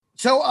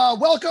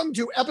Welcome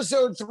to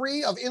episode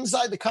 3 of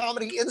Inside the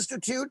Comedy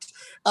Institute.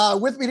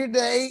 With me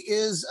today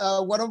is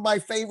one of my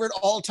favorite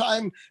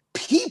all-time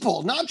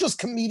people, not just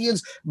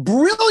comedians,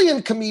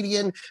 brilliant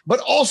comedian, but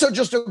also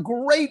just a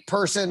great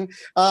person,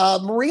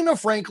 Marina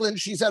Franklin.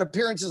 She's had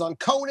appearances on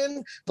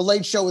Conan, The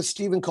Late Show with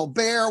Stephen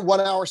Colbert, 1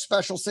 hour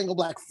special Single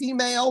Black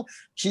Female.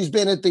 She's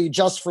been at the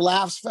Just for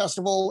Laughs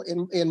Festival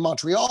in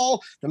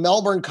Montreal, the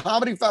Melbourne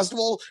Comedy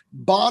Festival,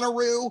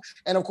 Bonnaroo,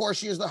 and of course,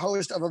 she is the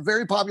host of a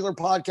very popular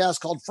podcast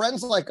called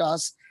Friends Like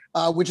Us,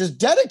 which is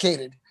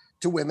dedicated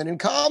to women in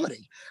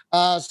comedy.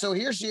 So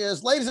here she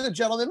is, ladies and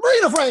gentlemen,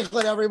 Marina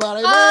Franklin,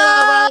 everybody.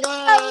 Marina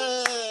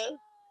Franklin!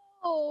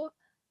 Oh,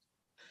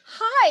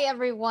 hi,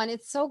 everyone.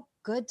 It's so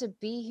good to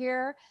be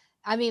here.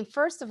 I mean,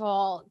 first of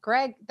all,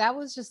 Greg, that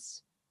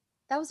was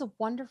a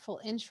wonderful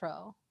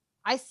intro.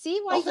 I see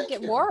why you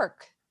get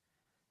work.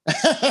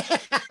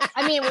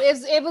 I mean,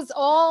 it was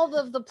all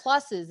of the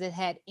pluses. It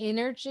had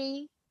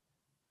energy.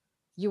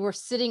 You were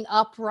sitting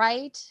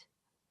upright.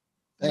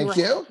 Thank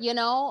you. You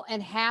know,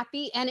 and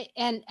happy, and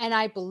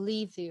I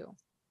believe you.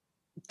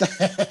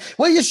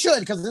 Well, you should,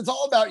 because it's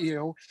all about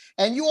you.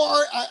 And you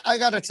are, I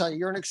got to tell you,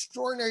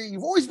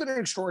 you've always been an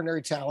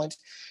extraordinary talent.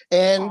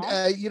 And,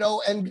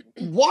 and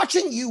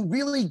watching you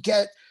really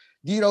get,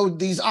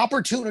 these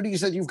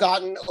opportunities that you've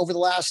gotten over the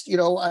last, 4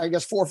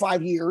 or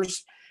 5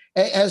 years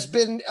has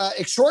been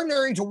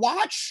extraordinary to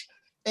watch.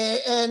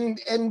 And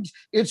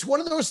it's one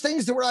of those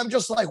things where I'm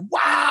just like,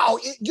 wow,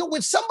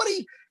 when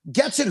somebody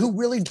gets it who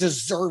really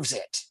deserves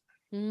it,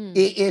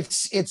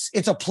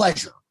 it's a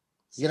pleasure,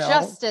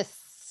 Justice.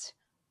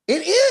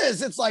 It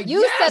is. It's like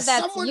you said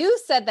that. You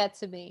said that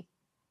to me.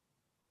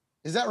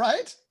 Is that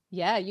right?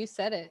 Yeah, you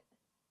said it.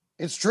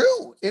 It's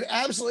true. It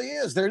absolutely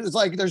is.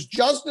 There's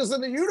justice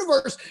in the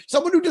universe.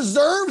 Someone who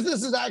deserves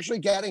this is actually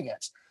getting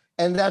it,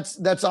 and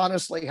that's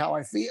honestly how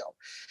I feel.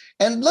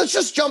 And let's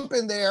just jump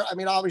in there. I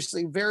mean,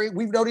 obviously,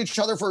 we've known each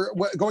other for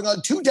going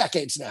on 2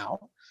 decades now.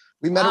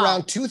 We met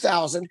around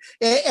 2000,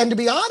 and to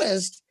be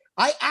honest,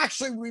 I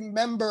actually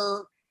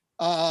remember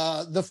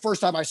the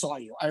first time I saw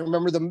you. I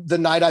remember the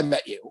night I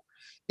met you.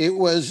 It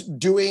was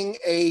doing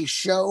a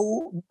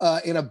show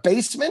in a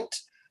basement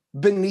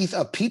beneath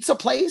a pizza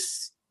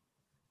place,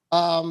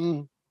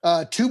 2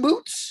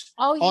 Boots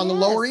on the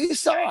Lower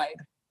East Side.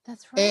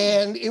 That's right.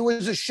 And it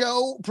was a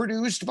show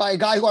produced by a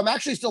guy who I'm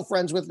actually still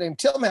friends with named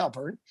Tim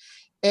Halpern.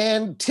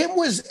 And Tim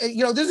was,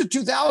 this is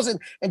 2000,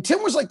 and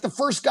Tim was like the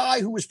first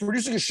guy who was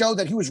producing a show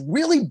that he was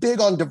really big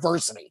on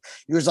diversity.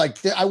 He was like,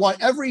 I want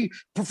every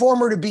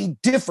performer to be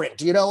different,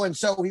 and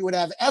so he would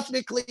have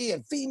ethnically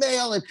and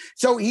female. And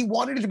so he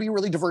wanted it to be a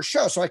really diverse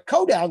show. So I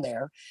go down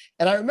there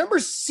and I remember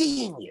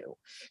seeing you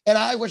and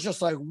I was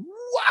just like,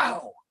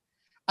 wow.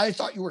 I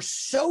thought you were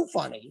so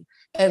funny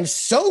and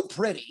so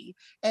pretty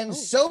and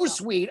so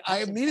sweet.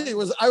 I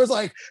was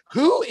like,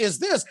 who is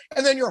this?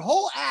 And then your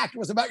whole act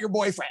was about your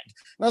boyfriend.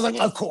 And I was like,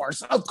 of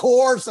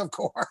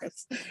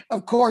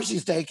course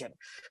he's taken.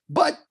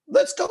 But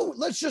let's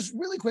just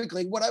really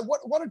quickly, what I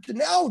wanted to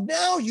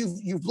now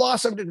you've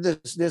blossomed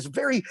into this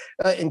very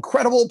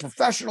incredible,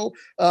 professional,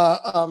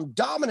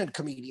 dominant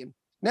comedian.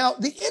 Now,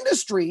 the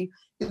industry,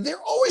 they're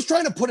always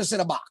trying to put us in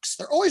a box.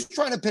 They're always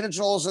trying to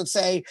pigeonhole us and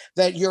say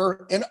that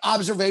you're an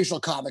observational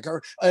comic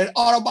or an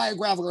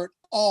autobiographical or an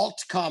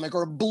alt comic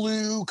or a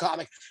blue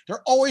comic.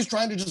 They're always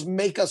trying to just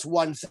make us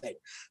one thing.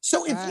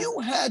 So if you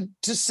had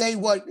to say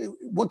what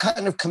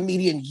kind of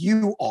comedian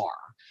you are,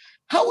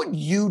 how would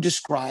you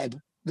describe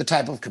the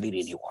type of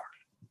comedian you are?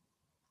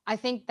 I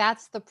think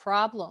that's the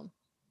problem.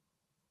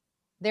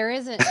 There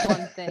isn't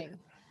one thing.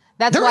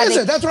 That's what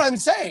I'm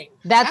saying.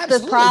 That's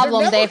Absolutely. The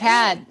problem they've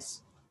had.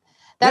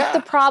 That's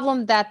the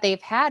problem that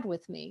they've had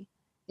with me,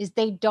 is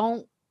they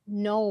don't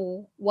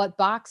know what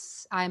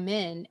box I'm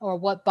in or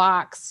what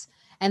box.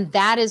 And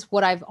that is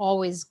what I've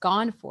always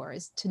gone for,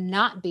 is to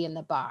not be in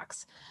the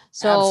box.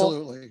 So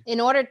Absolutely. In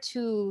order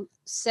to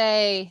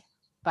say,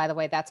 by the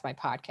way, that's my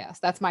podcast.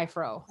 That's my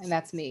fro. And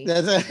that's me.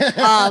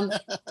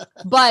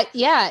 But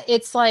yeah,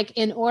 it's like,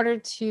 in order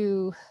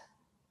to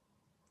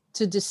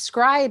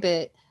describe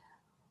it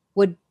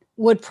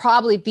would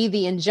probably be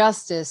the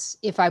injustice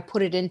if I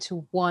put it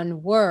into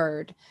one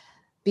word,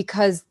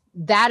 because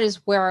that is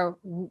where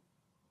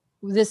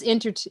this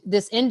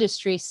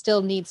industry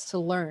still needs to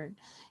learn,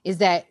 is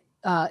that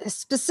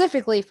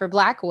specifically for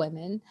Black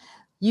women,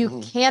 you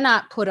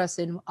cannot put us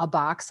in a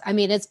box. I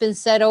mean, it's been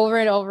said over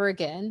and over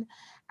again,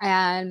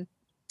 and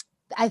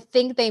I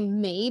think they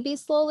may be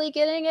slowly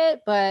getting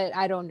it, but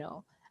I don't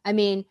know. I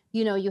mean,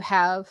 you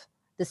have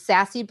the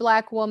sassy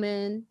Black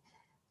woman.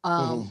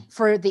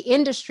 For the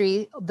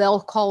industry,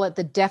 they'll call it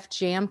the Def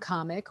Jam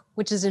comic,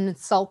 which is an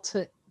insult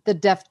to the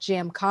Def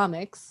Jam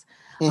comics.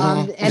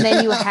 And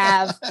then you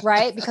have,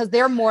 right, because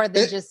they're more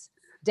than just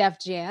Def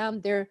Jam.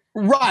 They're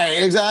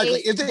right,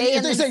 exactly. If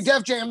they say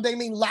Def Jam, they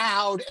mean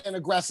loud and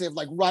aggressive,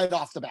 like right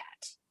off the bat,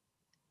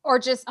 or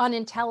just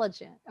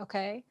unintelligent.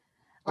 Okay,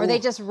 or they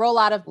just roll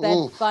out of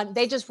bed fun.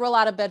 They just roll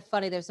out of bed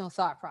funny. There's no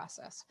thought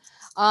process.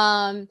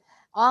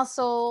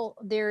 Also,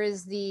 there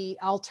is the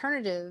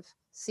alternative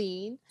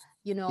scene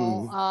you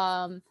know.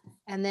 Mhm.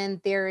 And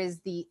then there is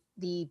the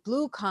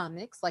blue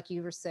comics, like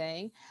you were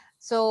saying.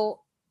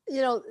 So,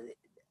 you know,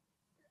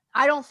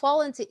 I don't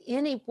fall into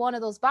any one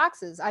of those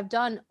boxes. I've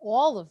done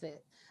all of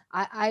it.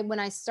 I when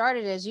I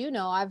started, as you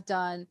know, I've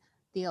done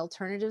the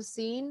alternative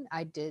scene.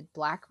 I did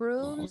black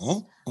rooms.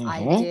 Mhm. I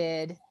Mhm.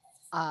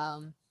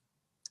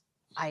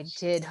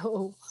 did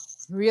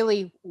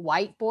really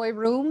white boy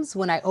rooms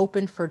when I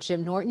opened for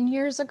Jim Norton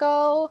years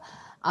ago.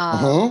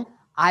 Mhm.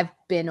 I've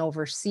been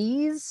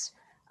overseas,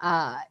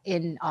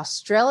 in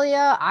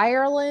Australia,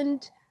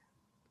 Ireland,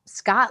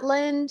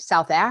 Scotland,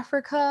 South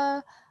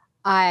Africa.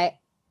 I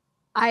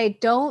I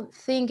don't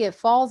think it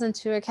falls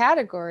into a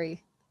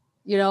category.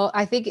 You know,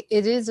 I think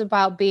it is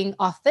about being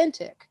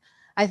authentic.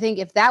 I think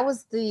if that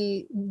was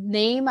the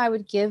name I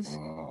would give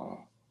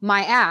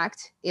my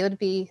act, it would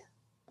be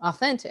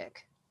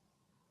authentic.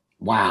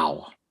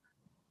 Wow.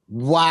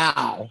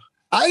 Wow.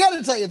 I got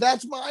to tell you,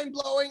 that's mind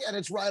blowing and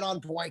it's right on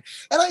point.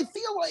 And I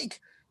feel like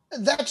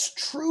that's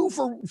true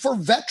for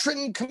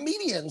veteran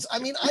comedians. I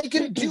mean,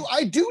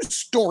 I do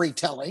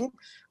storytelling,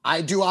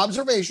 I do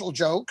observational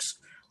jokes,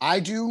 I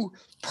do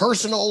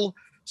personal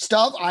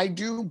stuff, I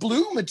do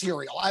blue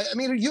material. I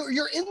mean,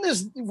 you're in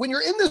this when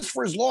you're in this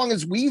for as long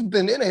as we've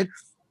been in it,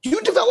 you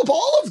develop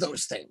all of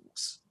those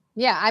things.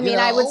 Yeah, I You mean,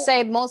 I would know,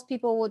 say most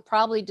people would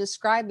probably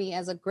describe me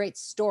as a great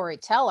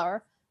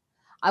storyteller.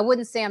 I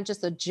wouldn't say I'm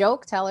just a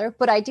joke teller,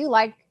 but I do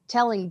like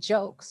telling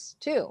jokes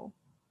too.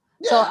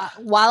 So yeah,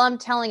 while I'm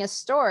telling a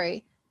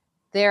story,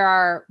 there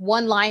are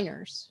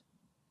one-liners,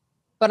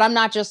 but I'm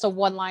not just a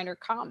one-liner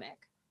comic.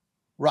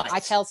 I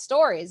right, tell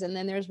stories and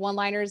then there's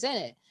one-liners in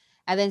it.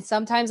 And then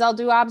sometimes I'll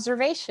do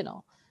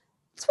observational.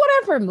 It's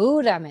whatever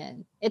mood I'm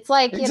in. It's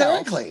like, you know,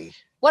 exactly,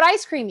 what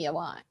ice cream you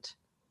want.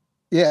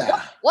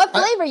 yeah. What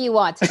I, flavor you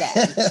want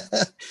today?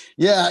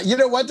 yeah, you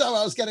know, one time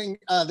I was getting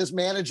this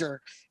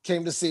manager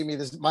came to see me.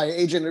 This my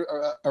agent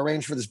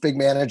arranged for this big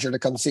manager to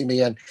come see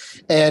me,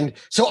 and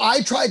so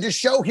I tried to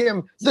show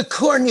him the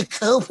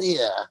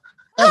cornucopia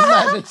of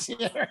my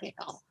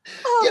material.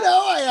 You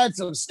know, I had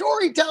some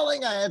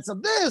storytelling, I had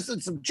some this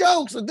and some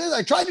jokes and this.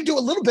 I tried to do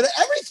a little bit of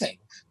everything.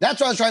 That's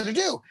what I was trying to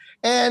do.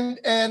 And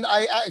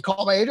I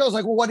called my agent. I was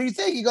like, "Well, what do you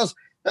think?" He goes,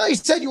 "No, he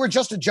said you were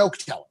just a joke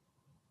teller."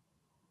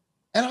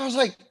 And I was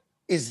like,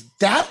 "Is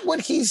that what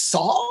he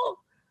saw?"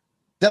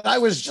 That I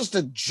was just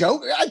a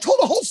joke. I told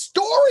a whole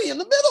story in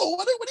the middle.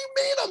 What do you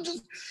mean? I'm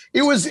just.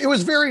 It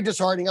was very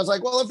disheartening. I was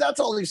like, well, if that's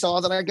all he saw,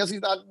 then I guess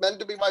he's not meant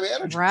to be my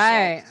manager. So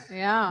Right.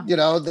 Yeah.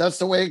 that's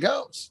the way it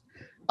goes.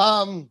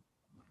 Um,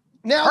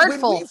 Now, when we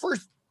Hurtful.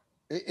 first,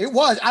 it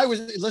was, I was,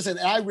 listen,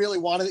 I really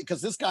wanted it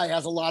because this guy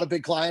has a lot of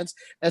big clients.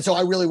 And so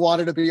I really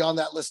wanted to be on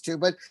that list too.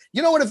 But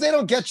you know what? If they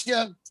don't get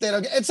you, they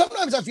don't get, and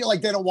sometimes I feel like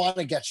they don't want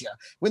to get you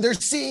when they're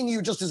seeing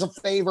you just as a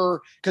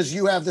favor because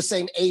you have the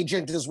same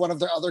agent as one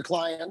of their other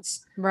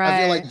clients. I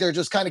feel like Right. they're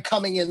just kind of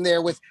coming in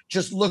there with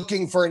just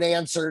looking for an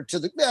answer to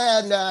the,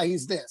 nah,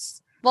 he's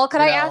this, Well, could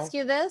you I ask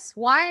know? you this?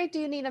 Why do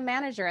you need a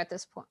manager at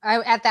this point?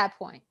 At that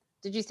point,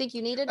 did you think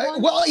you needed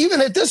one? Well,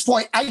 even at this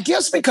point, I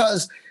guess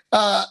because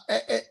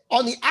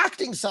on the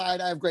acting side,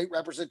 I have great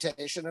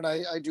representation and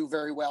I do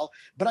very well,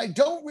 but I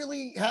don't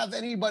really have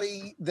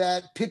anybody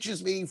that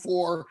pitches me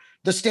for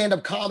the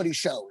stand-up comedy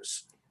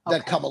shows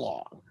that Okay. come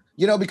along.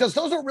 Because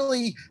those don't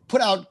really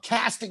put out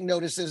casting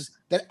notices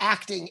that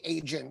acting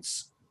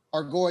agents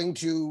are going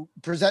to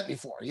present me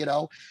for.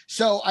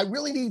 So I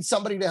really need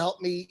somebody to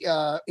help me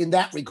in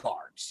that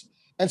regards.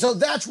 And so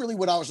that's really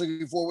what I was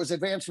looking for was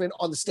advancement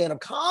on the stand-up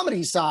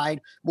comedy side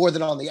more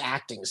than on the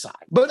acting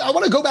side. But I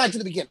want to go back to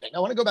the beginning.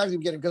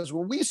 Because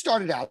when we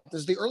started out, this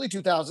is the early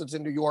 2000s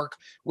in New York,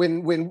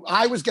 when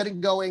I was getting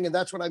going, and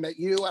that's when I met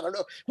you. I don't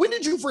know. When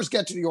did you first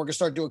get to New York and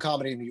start doing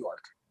comedy in New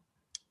York?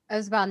 It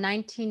was about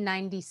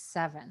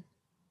 1997.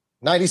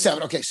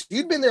 97. Okay, so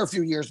you'd been there a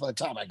few years by the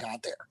time I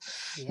got there.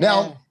 Yeah.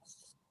 Now,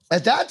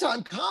 at that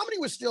time, comedy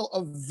was still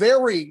a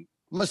very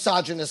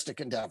misogynistic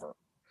endeavor.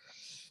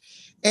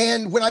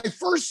 And when I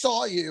first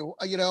saw you,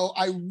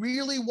 I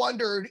really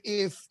wondered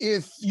if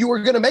you were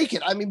going to make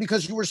it. I mean,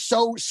 because you were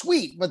so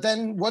sweet. But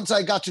then once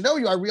I got to know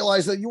you, I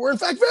realized that you were in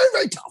fact very,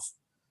 very tough.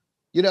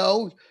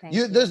 Thank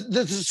you.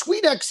 The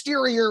sweet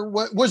exterior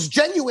was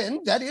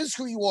genuine. That is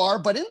who you are.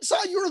 But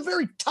inside, you're a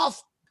very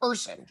tough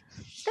person.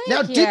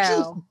 Now, Thank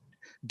you.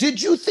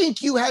 did you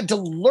think you had to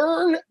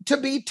learn to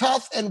be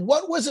tough? And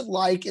what was it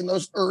like in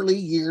those early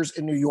years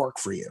in New York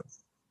for you?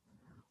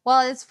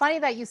 Well, it's funny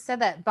that you said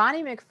that.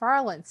 Bonnie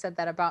McFarlane said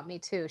that about me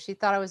too. She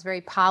thought I was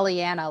very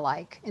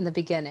Pollyanna-like in the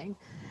beginning.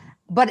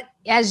 But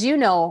as you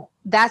know,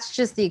 that's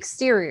just the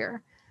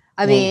exterior.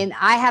 I mean,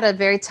 I had a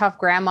very tough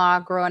grandma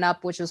growing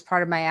up, which was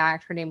part of my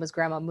act. Her name was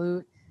Grandma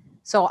Moot.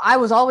 So I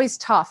was always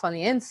tough on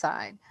the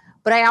inside,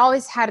 but I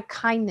always had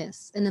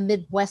kindness and a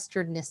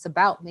Midwesternness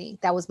about me.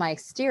 That was my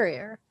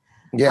exterior.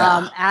 Yeah.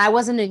 And I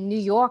wasn't a New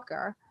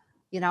Yorker.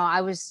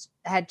 I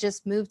had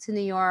just moved to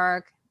New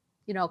York,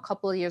 a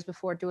couple of years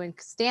before doing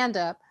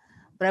stand-up,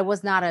 but I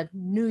was not a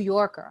New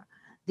Yorker.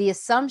 The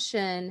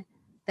assumption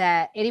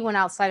that anyone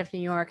outside of New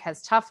York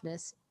has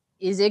toughness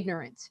is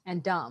ignorant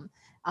and dumb.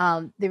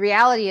 The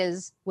reality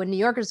is, when New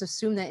Yorkers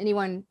assume that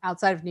anyone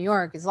outside of New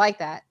York is like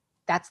that,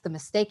 that's the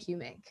mistake you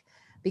make,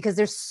 because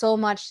there's so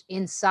much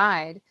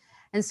inside.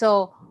 And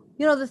so,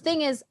 the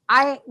thing is,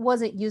 I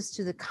wasn't used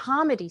to the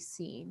comedy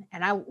scene,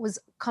 and I was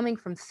coming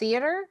from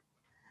theater.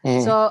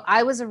 So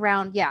I was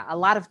around, a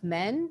lot of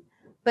men,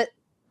 but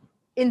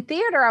in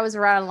theater, I was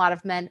around a lot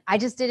of men. I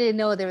just didn't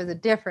know there was a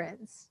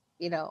difference,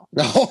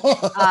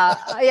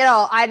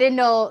 I didn't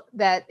know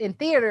that in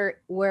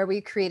theater, where we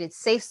created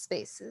safe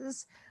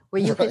spaces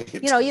where you could,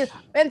 you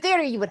in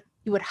theater, you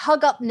would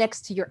hug up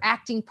next to your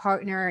acting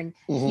partner, and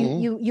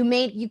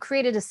you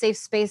created a safe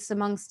space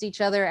amongst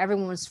each other.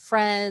 Everyone was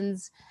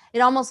friends. It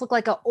almost looked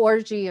like an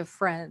orgy of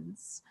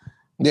friends.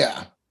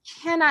 Yeah.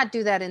 Cannot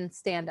do that in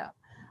stand-up.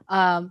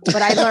 But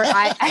I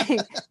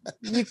learned,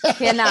 you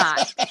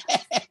cannot.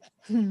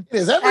 It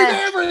is every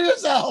man for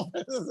yourself.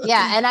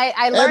 Yeah. And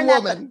I learned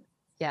that.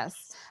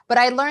 Yes. But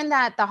I learned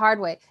that the hard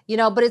way,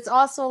 but it's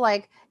also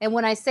like, and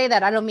when I say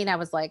that, I don't mean I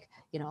was like,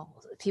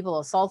 people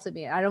assaulted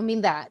me. I don't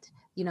mean that,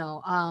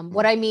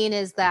 what I mean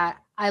is that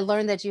I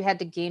learned that you had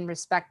to gain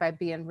respect by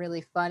being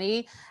really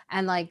funny,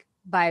 and like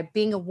by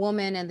being a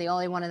woman and the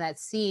only one in that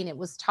scene, it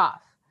was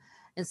tough.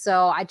 And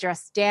so I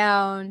dressed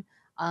down.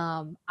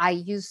 I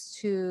used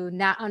to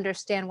not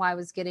understand why I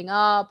was getting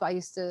up. I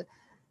used to,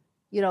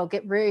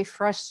 get very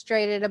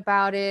frustrated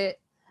about it.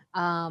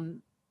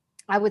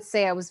 I would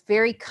say I was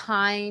very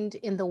kind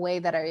in the way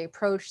that I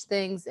approached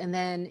things. And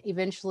then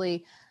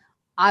eventually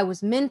I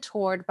was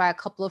mentored by a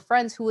couple of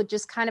friends who would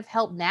just kind of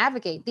help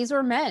navigate. These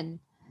were men,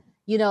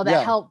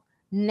 that helped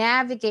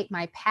navigate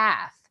my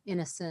path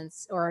in a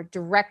sense, or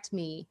direct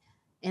me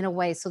in a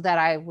way so that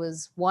I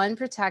was, one,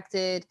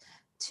 protected,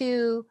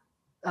 two,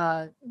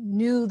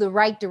 knew the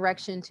right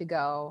direction to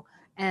go.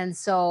 And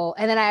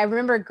then I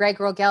remember Greg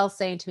Rogel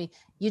saying to me,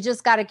 you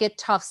just got to get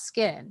tough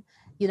skin,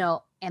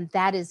 and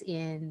that is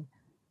in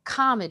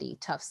comedy,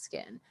 tough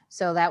skin.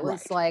 So that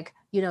was like,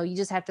 you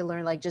just have to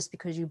learn, like, just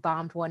because you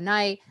bombed one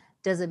night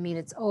doesn't mean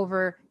it's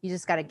over. You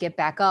just got to get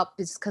back up.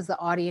 It's because the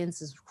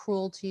audience is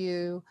cruel to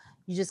you.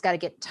 You just got to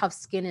get tough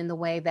skin in the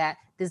way that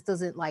this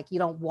doesn't, like, you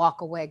don't walk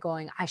away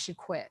going, I should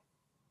quit.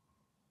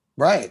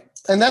 Right.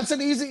 And that's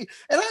and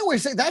I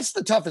always say that's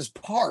the toughest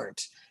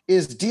part,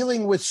 is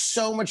dealing with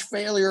so much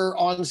failure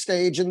on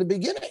stage in the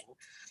beginning.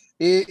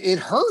 It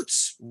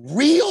hurts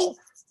real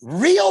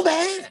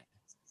bad.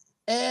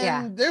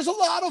 And there's a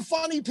lot of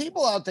funny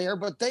people out there,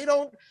 but they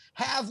don't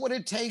have what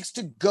it takes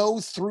to go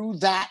through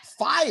that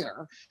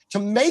fire to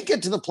make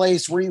it to the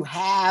place where you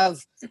have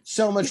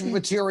so much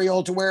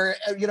material to where,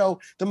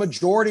 the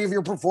majority of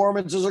your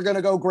performances are going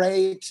to go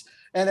great.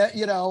 And, that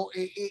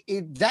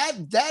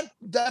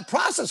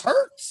process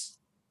hurts.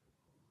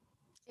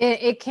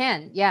 It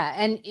can. Yeah.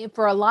 And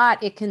for a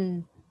lot, it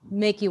can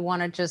make you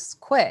want to just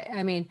quit.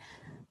 I mean,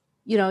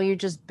 you're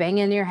just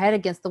banging your head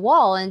against the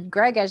wall. And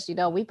Greg, as you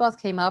know, we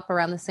both came up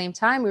around the same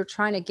time. We were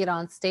trying to get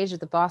on stage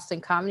at the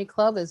Boston Comedy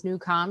Club as new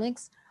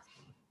comics.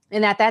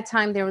 And at that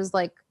time, there was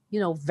like,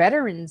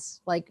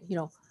 veterans, like,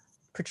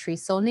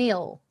 Patrice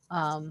O'Neill,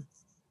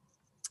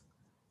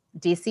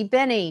 DC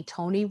Benny,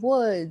 Tony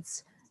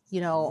Woods,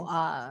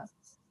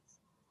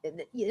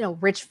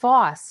 Rich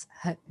Voss.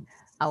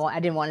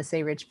 I didn't want to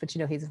say Rich, but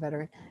he's a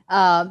veteran.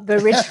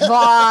 But Rich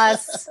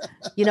Voss,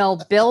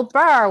 Bill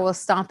Burr was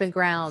stomping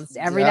grounds.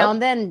 Every now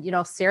and then,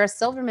 Sarah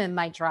Silverman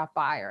might drop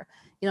by, or,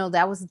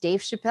 that was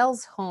Dave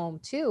Chappelle's home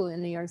too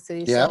in New York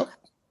City. Yeah. So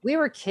we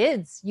were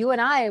kids, you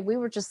and I, we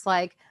were just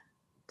like,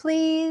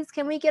 please,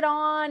 can we get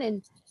on?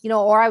 And,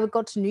 or I would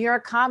go to New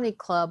York Comedy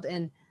Club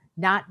and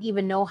not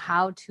even know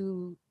how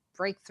to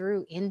break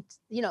through in,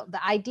 the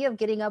idea of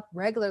getting up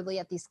regularly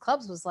at these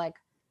clubs was like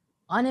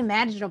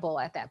unimaginable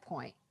at that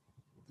point.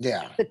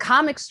 Yeah. The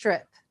comic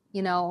strip,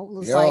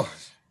 was like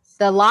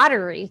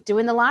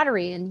doing the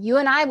lottery. And you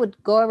and I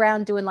would go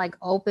around doing like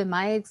open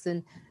mics,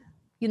 and,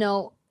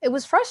 it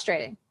was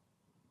frustrating,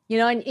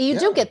 and you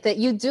do get that.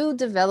 You do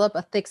develop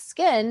a thick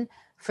skin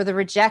for the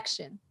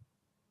rejection.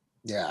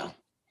 Yeah.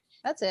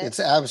 That's it. It's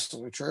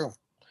absolutely true.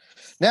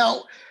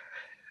 Now,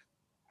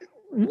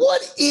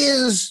 what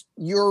is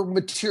your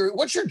material?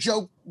 What's your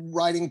joke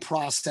writing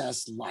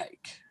process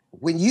like?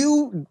 When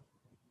you...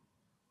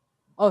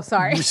 Oh,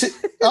 sorry.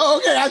 Oh,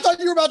 okay. I thought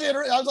you were about to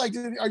I was like,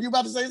 are you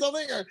about to say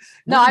something? Or,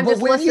 no, I'm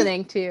just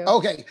listening to you.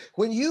 Okay.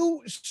 When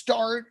you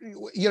start,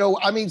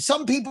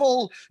 some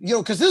people,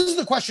 because this is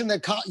the question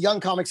that young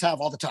comics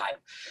have all the time.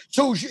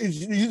 So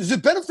is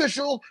it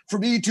beneficial for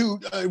me to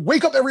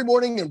wake up every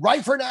morning and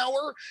write for an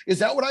hour? Is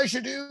that what I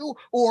should do?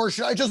 Or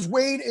should I just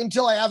wait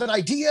until I have an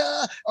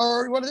idea?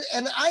 Or what?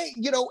 And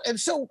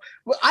so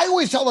I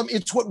always tell them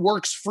it's what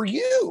works for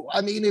you.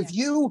 I mean, if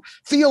you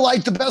feel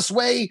like the best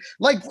way,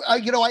 like, I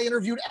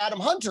interviewed Adam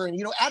Hunter,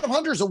 and Adam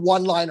Hunter's a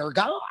one-liner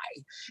guy,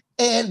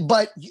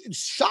 but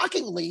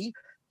shockingly,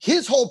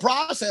 his whole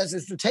process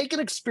is to take an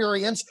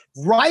experience,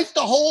 write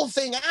the whole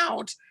thing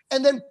out,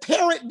 and then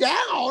pare it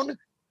down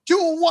to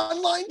a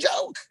one-line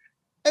joke.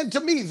 And to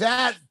me,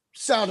 that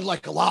sounded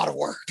like a lot of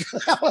work.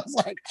 I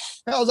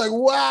was like,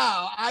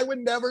 wow, I would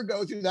never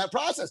go through that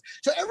process.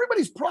 So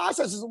everybody's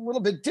process is a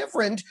little bit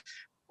different.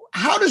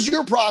 how does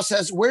your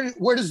process, where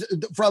does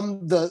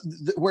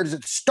where does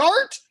it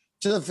start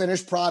to the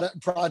finished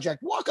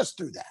project? Walk us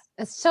through that.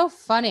 It's so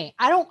funny.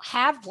 I don't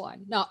have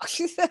one. No,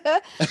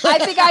 I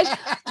think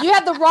you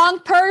have the wrong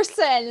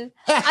person.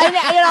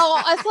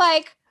 It's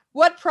like,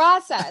 what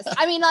process?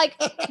 I mean, like,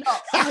 no,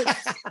 I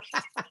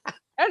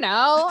don't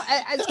know.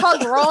 It's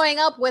called growing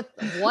up with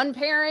one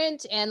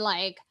parent and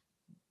like,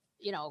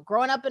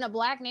 growing up in a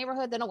Black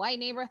neighborhood than a white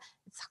neighborhood.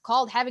 It's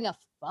called having a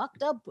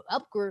fucked up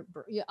upbringing.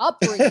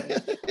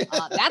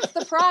 That's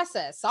the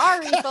process.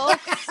 Sorry,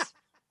 folks.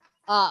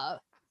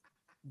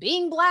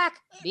 Being Black,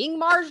 being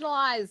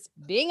marginalized,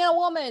 being a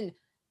woman,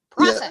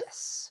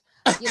 process.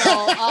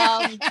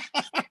 Yeah.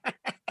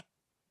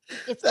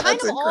 It's kind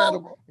of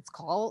incredible. It's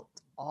called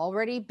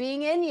already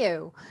being in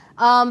you.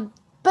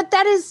 But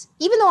that is,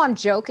 even though I'm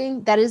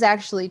joking, that is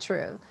actually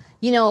true.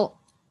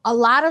 A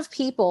lot of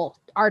people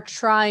are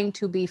trying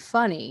to be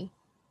funny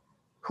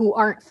who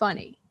aren't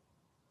funny.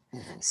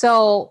 Mm-hmm.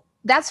 So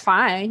that's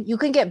fine. You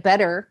can get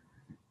better.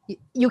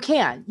 You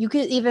can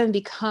even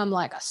become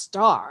like a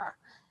star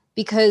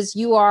because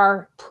you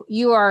are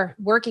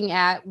working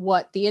at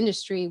what the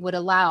industry would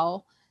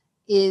allow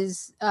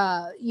is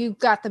you've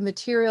got the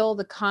material,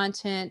 the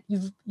content,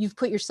 you've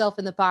put yourself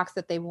in the box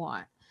that they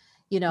want,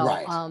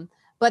 right.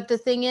 But the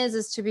thing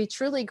is to be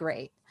truly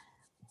great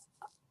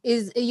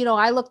is,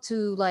 I look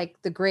to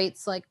like the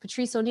greats, like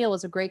Patrice O'Neal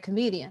was a great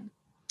comedian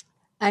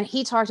and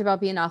he talked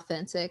about being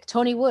authentic.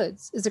 Tony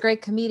Woods is a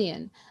great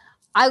comedian.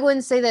 I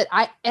wouldn't say that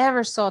I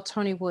ever saw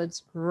Tony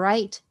Woods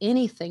write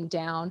anything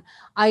down.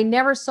 I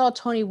never saw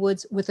Tony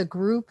Woods with a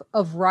group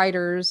of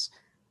writers,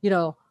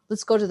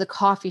 let's go to the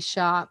coffee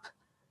shop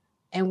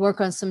and work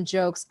on some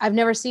jokes. I've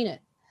never seen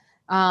it.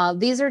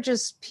 These are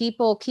just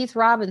people. Keith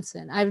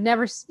Robinson.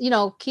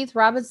 Keith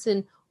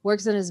Robinson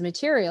works on his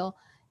material,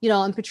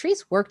 and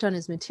Patrice worked on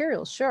his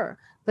material, sure.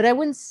 But I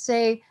wouldn't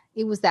say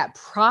it was that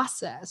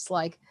process.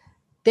 Like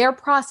their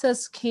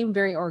process came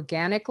very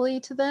organically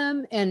to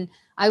them. And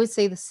I would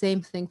say the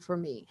same thing for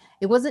me.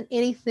 It wasn't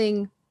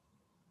anything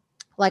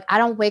like I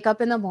don't wake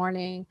up in the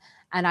morning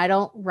and I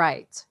don't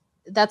write.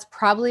 That's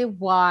probably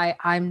why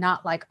I'm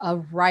not like a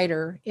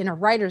writer in a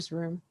writer's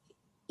room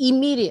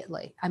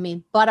immediately.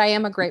 But I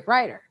am a great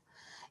writer.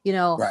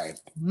 Right.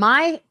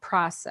 My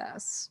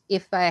process,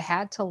 if I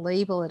had to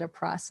label it a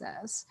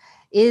process,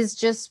 is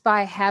just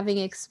by having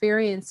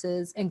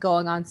experiences and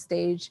going on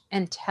stage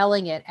and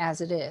telling it as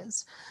it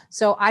is.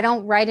 So I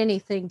don't write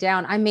anything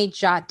down. I may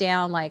jot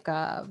down like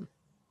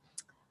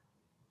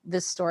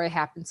this story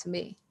happened to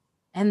me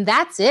and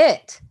that's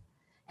it.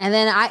 And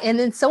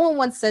then someone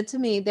once said to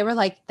me, they were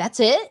like, that's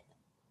it?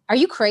 Are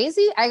you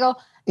crazy? I go,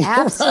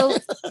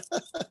 absolutely.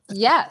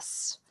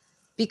 Yes.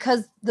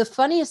 Because the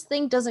funniest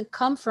thing doesn't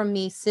come from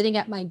me sitting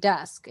at my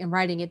desk and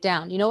writing it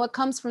down. You know what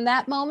comes from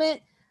that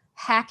moment?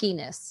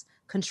 Hackiness,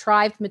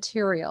 contrived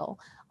material,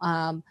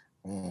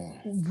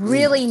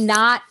 really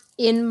not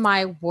in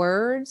my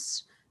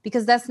words,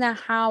 because that's not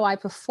how I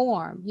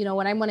perform.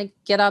 When I want to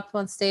get up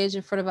on stage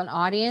in front of an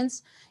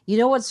audience,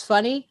 what's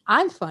funny?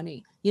 I'm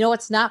funny.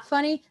 What's not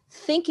funny?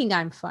 Thinking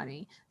I'm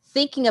funny,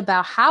 thinking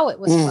about how it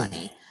was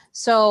funny.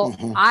 So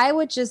I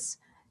would just,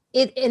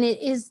 it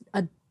is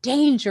a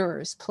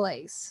dangerous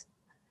place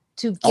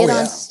to get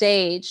on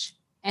stage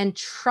and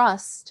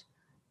trust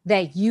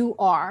that you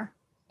are,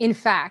 in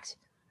fact,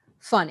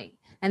 funny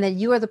and that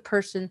you are the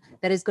person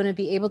that is going to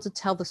be able to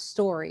tell the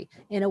story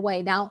in a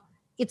way. Now,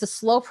 it's a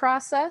slow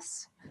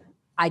process.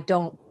 I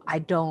don't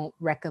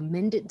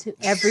recommend it to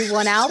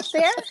everyone out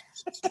there.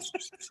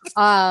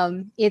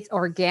 It's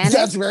organic.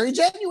 That's very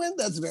genuine.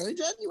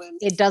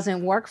 It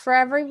doesn't work for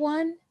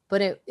everyone,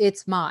 but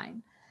it's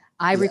mine.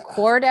 I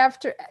record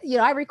after,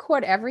 I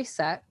record every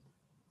set.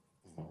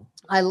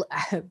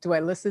 Do I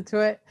listen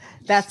to it?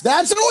 That's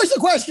always the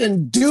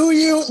question. Do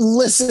you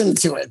listen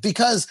to it?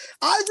 Because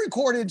I've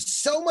recorded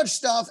so much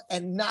stuff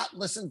and not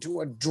listened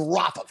to a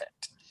drop of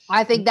it.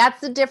 I think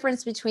that's the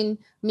difference between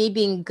me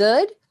being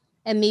good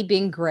and me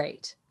being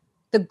great.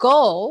 The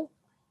goal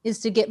is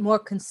to get more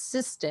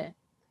consistent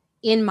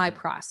in my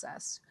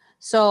process.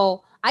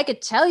 So I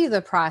could tell you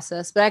the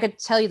process, but I could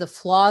tell you the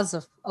flaws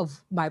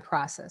of my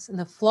process. And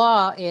the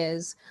flaw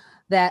is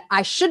that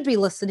I should be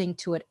listening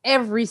to it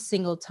every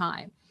single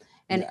time.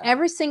 And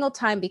every single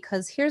time,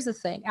 because here's the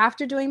thing,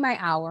 after doing my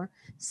hour,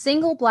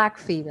 single Black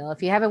female,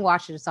 if you haven't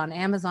watched it, it's on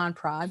Amazon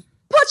Prime,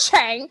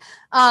 Puchang.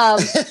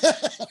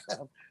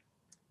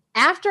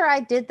 After I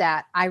did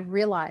that, I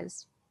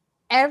realized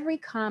every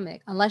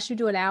comic, unless you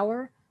do an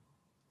hour,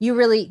 you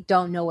really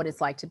don't know what it's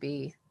like to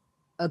be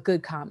a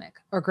good comic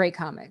or great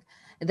comic.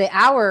 The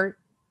hour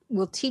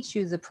will teach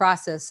you the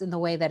process in the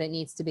way that it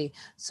needs to be.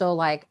 So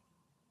like,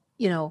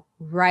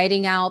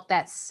 writing out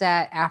that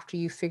set after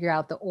you figure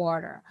out the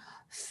order,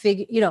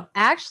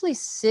 actually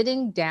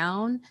sitting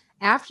down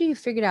after you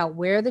figured out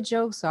where the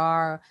jokes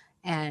are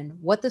and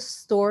what the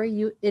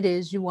story it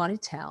is you want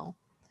to tell,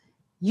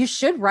 you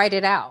should write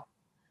it out.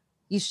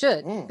 You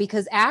should,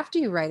 because after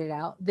you write it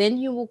out, then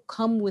you will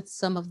come with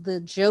some of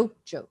the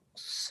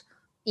jokes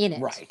in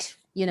it. Right.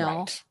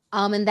 Right.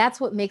 And that's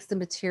what makes the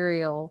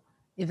material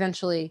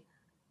eventually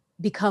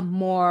become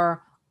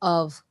more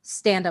of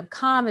stand-up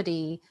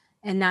comedy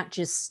and not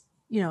just,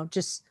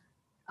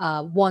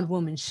 one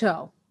woman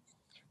show.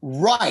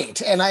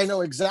 Right. And I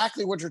know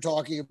exactly what you're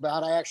talking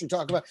about. I actually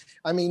talk about,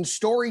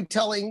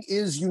 storytelling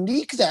is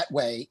unique that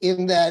way,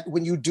 in that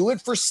when you do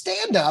it for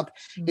stand-up,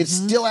 it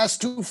still has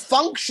to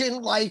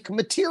function like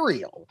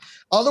material.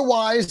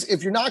 Otherwise,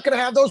 if you're not going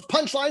to have those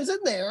punchlines in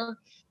there,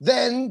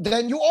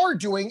 then you are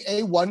doing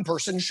a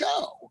one-person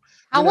show.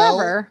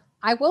 However,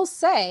 I will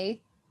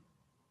say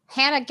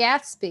Hannah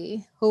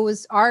Gatsby, who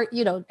was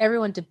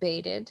everyone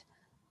debated,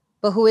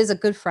 but who is a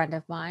good friend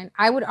of mine,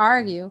 I would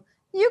argue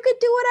you could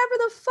do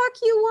whatever the fuck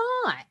you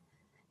want.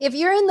 If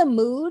you're in the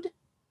mood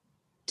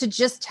to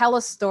just tell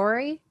a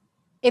story,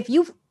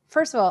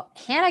 first of all,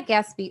 Hannah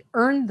Gatsby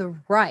earned the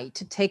right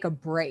to take a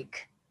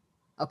break.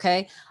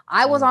 Okay.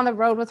 I was on the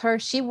road with her.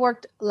 She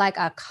worked like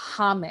a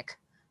comic,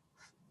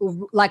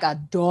 like a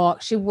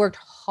dog. She worked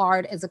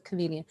hard as a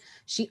comedian.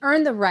 She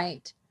earned the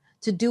right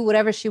to do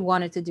whatever she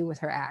wanted to do with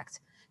her act.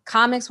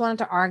 Comics wanted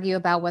to argue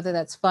about whether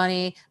that's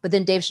funny, but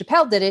then Dave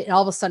Chappelle did it, and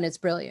all of a sudden it's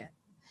brilliant.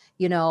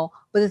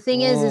 But the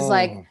thing is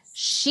like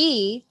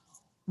she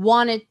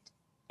wanted,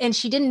 and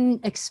she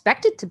didn't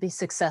expect it to be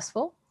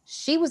successful.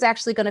 She was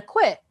actually going to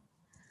quit.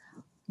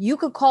 You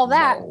could call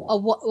that, a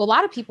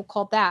lot of people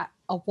called that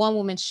a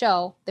one-woman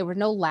show. There were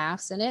no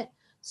laughs in it.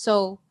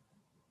 So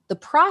the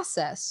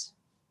process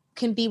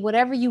can be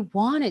whatever you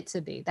want it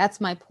to be.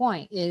 That's my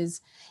point, is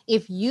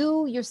if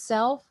you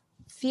yourself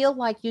feel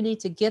like you need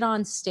to get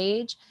on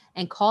stage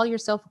and call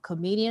yourself a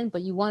comedian,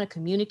 but you want to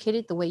communicate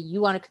it the way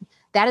you want to,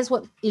 that is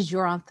what is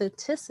your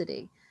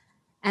authenticity.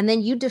 And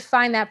then you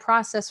define that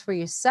process for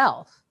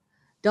yourself.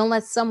 Don't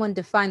let someone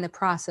define the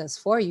process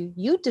for you.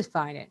 You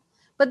define it.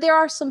 But there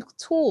are some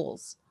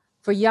tools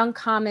for young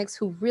comics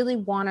who really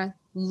want to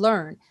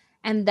learn.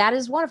 And that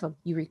is one of them.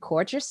 You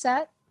record your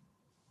set.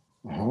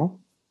 You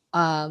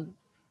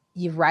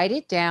write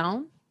it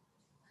down.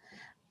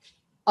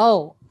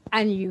 Oh,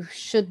 and you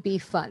should be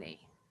funny.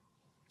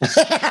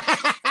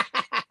 That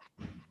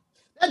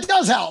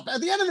does help.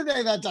 At the end of the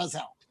day, that does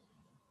help.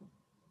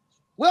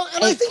 Well,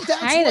 and I think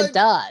that's kind of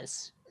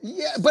does.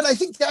 Yeah, but I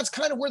think that's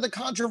kind of where the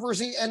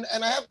controversy, and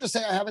I have to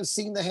say, I haven't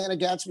seen the Hannah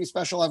Gatsby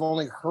special. I've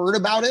only heard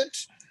about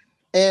it.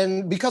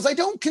 And because I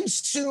don't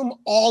consume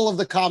all of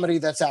the comedy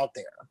that's out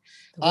there.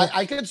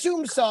 I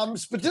consume some,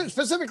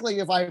 specifically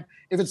if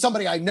it's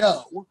somebody I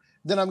know,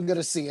 then I'm going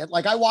to see it.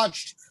 Like I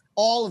watched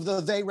all of the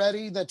They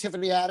Ready that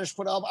Tiffany Haddish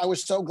put up. I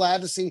was so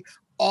glad to see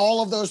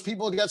all of those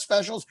people get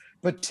specials,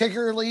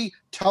 particularly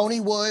Tony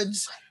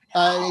Woods,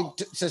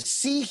 to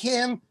see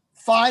him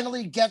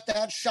finally get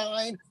that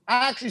shine.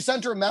 I actually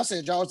sent her a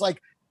message. I was like,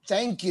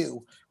 thank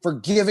you for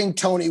giving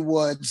Tony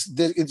Woods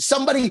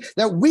somebody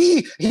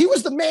that he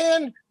was the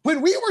man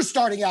when we were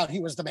starting out. He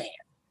was the man,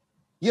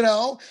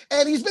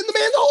 and he's been the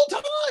man the whole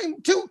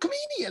time to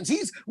comedians.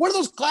 He's one of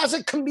those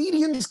classic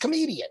comedian,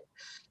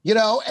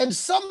 and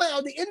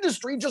somehow the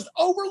industry just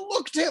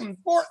overlooked him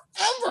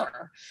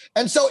forever.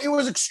 And so it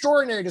was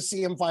extraordinary to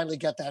see him finally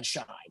get that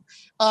shine.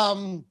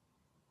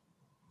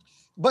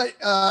 But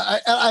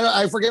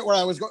I forget where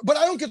I was going, but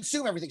I don't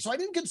consume everything. So I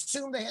didn't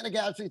consume the Hannah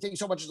Gadsby thing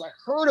so much as I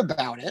heard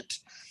about it.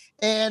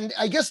 And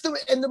I guess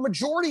the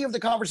majority of the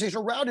conversation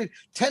around it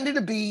tended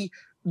to be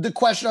the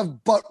question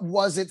of, but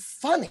was it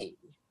funny?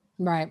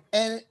 Right.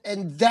 And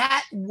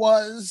that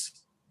was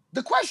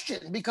the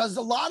question, because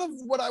a lot of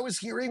what I was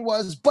hearing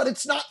was, but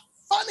it's not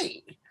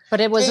funny. But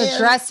it was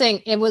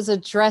addressing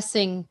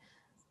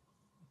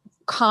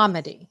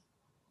comedy.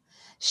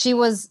 It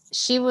was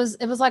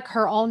like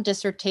her own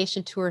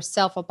dissertation to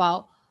herself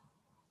about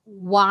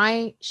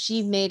why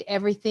she made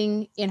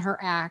everything in her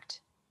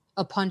act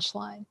a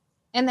punchline,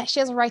 and that she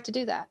has a right to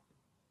do that.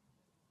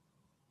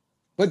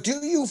 But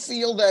do you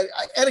feel that,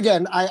 and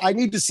again, I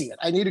need to see it.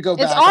 I need to go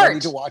back. Art. I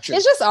need to watch it.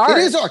 It's just art. It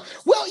is art.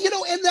 Well,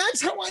 and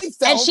that's how I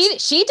felt. And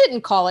she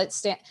didn't call it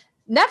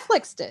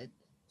Netflix did.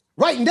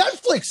 Right.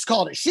 Netflix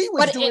called it. She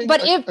was doing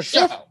a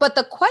show. But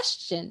the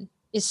question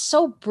is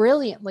so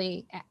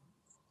brilliantly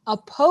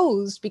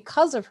opposed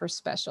because of her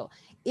special.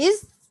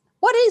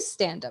 What is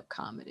stand-up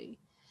comedy?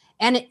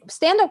 And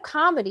stand-up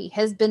comedy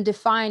has been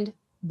defined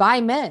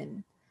by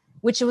men,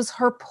 which was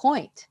her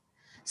point.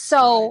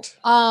 So,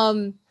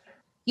 right.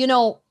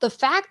 The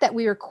fact that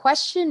we were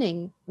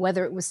questioning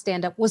whether it was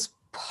stand-up was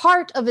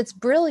part of its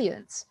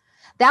brilliance.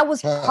 That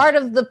was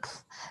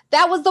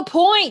that was the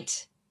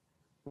point.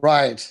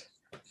 Right.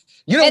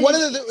 It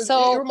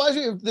reminds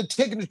me of the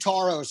Tig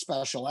Notaro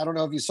special. I don't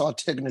know if you saw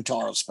Tig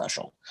Notaro's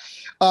special.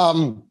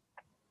 The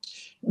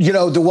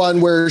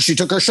one where she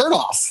took her shirt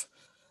off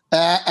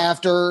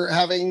after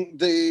having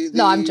the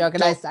No, I'm joking.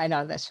 I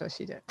know that's what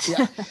she did.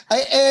 Yeah.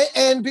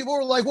 And people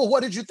were like, well,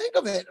 what did you think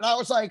of it? And I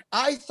was like,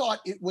 I thought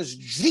it was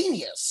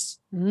genius,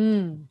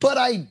 but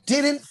I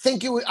didn't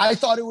think I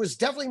thought it was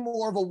definitely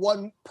more of a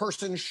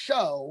one-person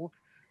show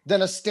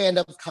than a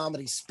stand-up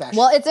comedy special.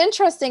 Well, it's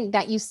interesting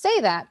that you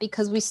say that,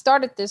 because we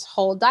started this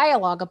whole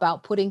dialogue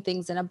about putting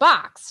things in a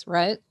box,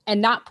 right?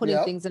 And not putting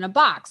things in a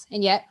box.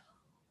 And yet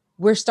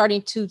we're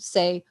starting to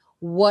say,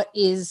 what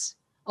is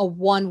a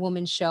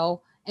one-woman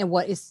show and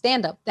what is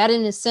stand-up. That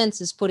in a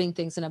sense is putting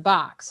things in a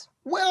box.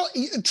 Well,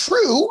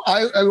 true.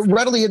 I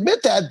readily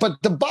admit that,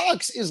 but the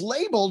box is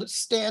labeled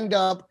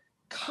stand-up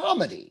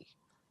comedy,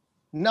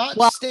 not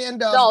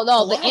stand-up. No,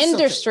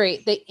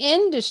 philosophy. the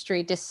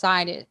industry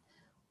decided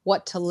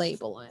what to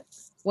label it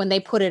when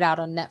they put it out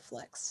on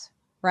Netflix,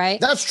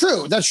 right? That's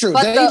true.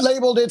 But They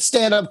labeled it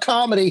stand-up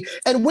comedy,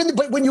 and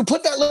when you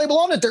put that label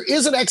on it, there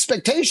is an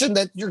expectation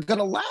that you're going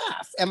to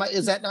laugh.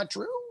 Is that not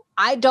true?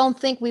 I don't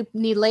think we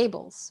need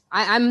labels.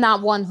 I'm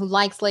not one who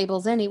likes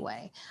labels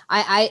anyway.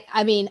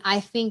 I mean,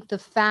 I think the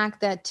fact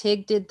that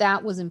Tig did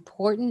that was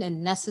important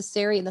and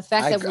necessary, and the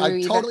fact that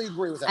I totally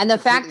agree with that. And the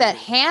fact that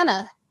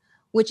Hannah,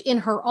 which in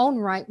her own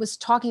right was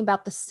talking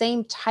about the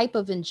same type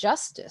of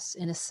injustice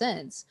in a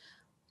sense,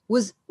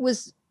 was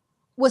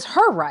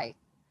her right.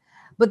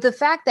 But the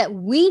fact that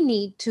we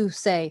need to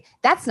say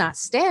that's not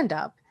stand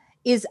up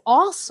is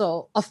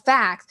also a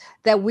fact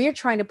that we're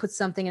trying to put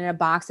something in a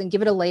box and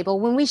give it a label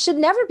when we should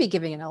never be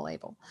giving it a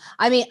label.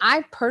 I mean,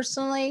 I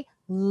personally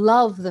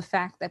love the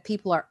fact that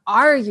people are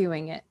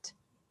arguing it.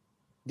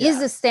 Yeah. Is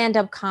this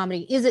stand-up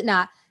comedy? Is it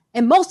not?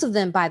 And most of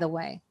them, by the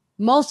way,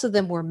 most of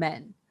them were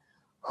men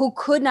who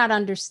could not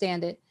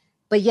understand it.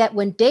 But yet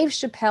when Dave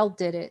Chappelle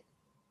did it,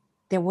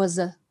 it was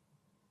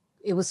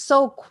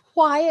so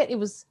quiet. It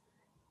was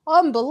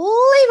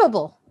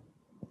unbelievable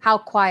how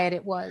quiet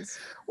it was.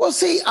 Well,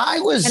 see,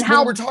 and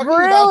how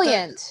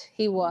brilliant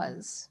he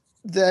was.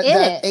 That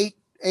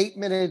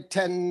 8-minute,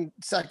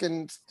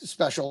 10-second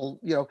special,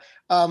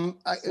 when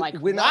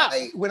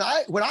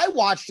I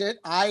watched it,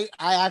 I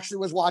actually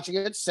was watching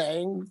it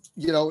saying,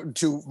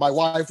 to my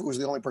wife, who was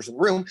the only person in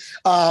the room,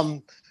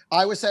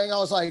 I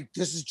was like,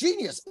 this is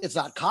genius. It's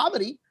not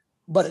comedy,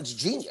 but it's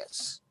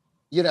genius,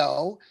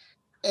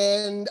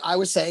 And I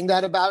was saying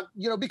that about,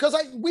 because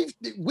we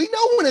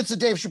know when it's a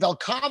Dave Chappelle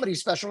comedy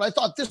special. And I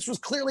thought this was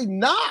clearly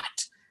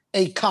not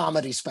a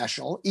comedy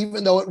special,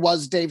 even though it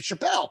was Dave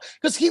Chappelle,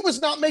 because he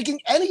was not making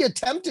any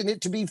attempt in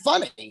it to be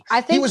funny. I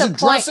think he was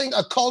addressing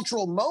a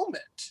cultural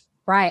moment.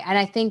 Right. And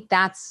I think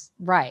that's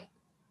right.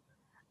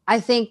 I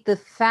think the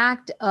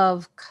fact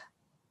of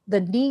the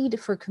need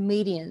for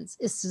comedians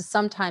is to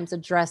sometimes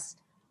address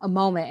a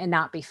moment and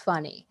not be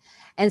funny.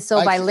 And so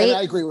I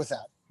agree with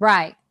that.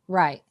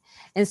 Right.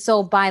 And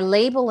so by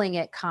labeling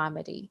it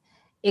comedy,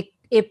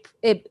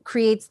 it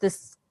creates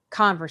this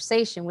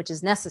conversation, which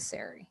is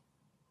necessary.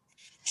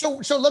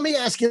 So let me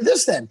ask you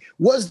this then.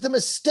 Was the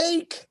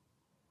mistake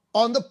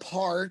on the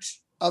part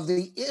of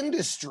the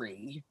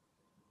industry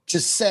to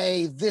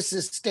say this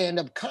is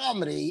stand-up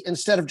comedy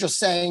instead of just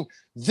saying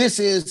this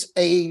is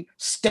a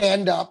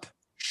stand-up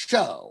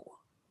show?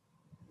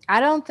 I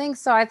don't think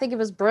so. I think it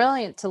was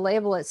brilliant to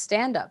label it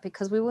stand-up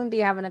because we wouldn't be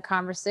having a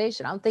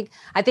conversation. I think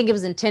it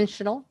was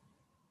intentional.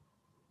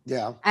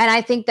 Yeah. And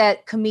I think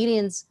that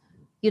comedians,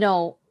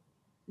 not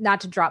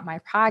to drop my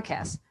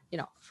podcast,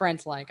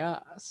 friends like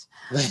us,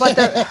 but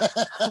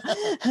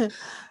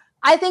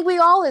I think we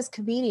all as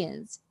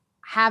comedians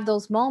have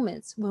those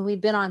moments when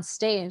we've been on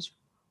stage,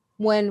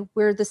 when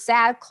we're the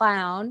sad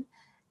clown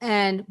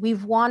and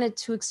we've wanted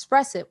to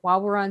express it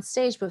while we're on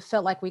stage, but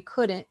felt like we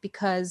couldn't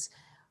because,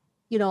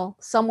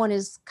 someone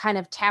is kind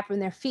of tapping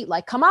their feet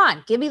like, come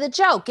on, give me the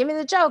joke. And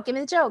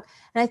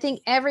I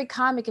think every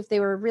comic, if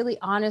they were really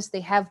honest,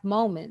 they have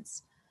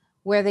moments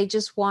where they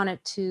just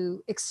wanted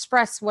to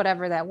express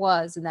whatever that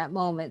was in that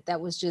moment.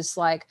 That was just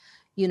like,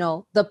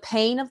 the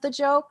pain of the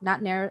joke,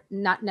 not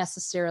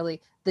necessarily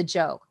the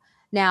joke.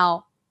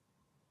 Now,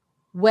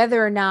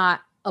 whether or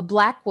not a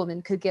Black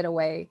woman could get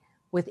away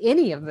with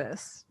any of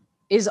this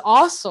is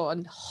also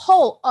a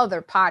whole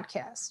other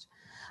podcast.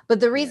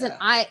 But the reason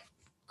I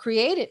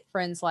created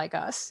Friends Like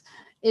Us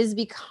is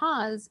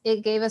because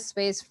it gave a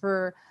space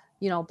for,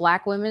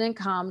 Black women in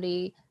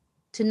comedy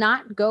to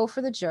not go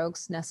for the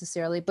jokes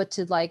necessarily, but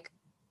to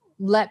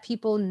let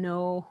people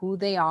know who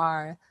they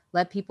are,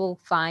 let people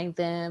find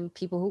them,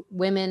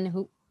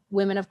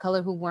 women of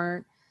color who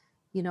weren't,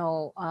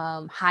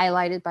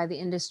 highlighted by the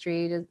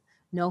industry to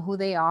know who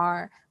they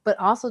are, but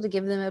also to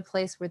give them a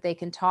place where they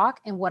can talk.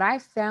 And what I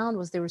found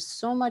was there was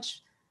so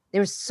much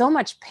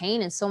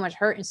pain and so much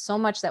hurt and so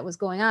much that was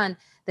going on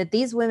that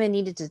these women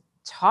needed to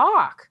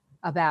talk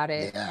about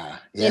it. Yeah.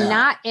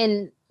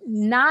 And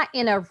not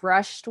in a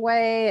rushed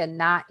way and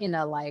not in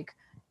a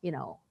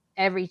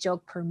every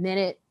joke per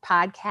minute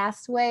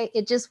podcast way.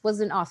 It just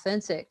wasn't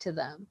authentic to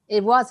them.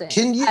 It wasn't.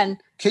 And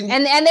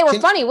they were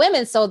funny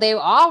women. So they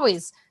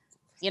always,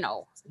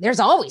 there's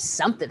always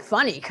something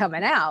funny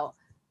coming out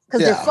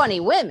because they're funny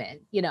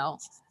women,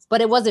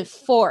 but it wasn't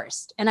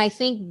forced. And I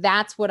think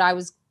that's what I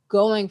was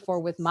going for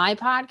with my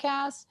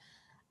podcast.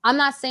 I'm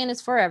not saying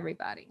it's for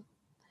everybody.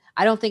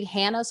 I don't think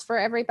Hannah's for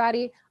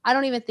everybody. I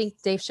don't even think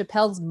Dave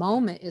Chappelle's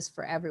moment is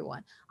for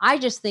everyone. I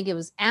just think it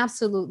was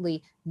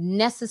absolutely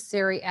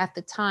necessary at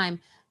the time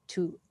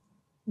to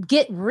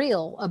get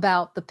real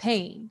about the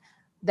pain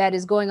that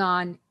is going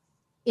on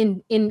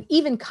in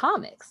even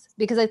comics,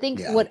 because I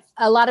think what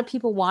a lot of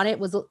people wanted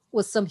was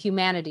some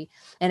humanity.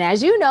 And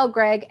as you know,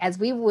 Greg, as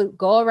we would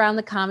go around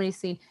the comedy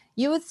scene,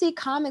 you would see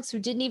comics who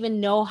didn't even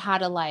know how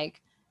to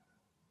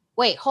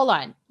wait, hold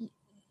on.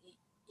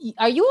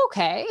 Are you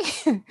okay?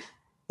 Do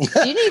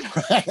you need,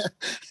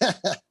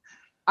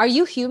 are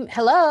you human?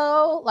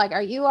 Hello? Like,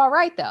 are you all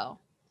right though?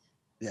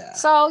 Yeah.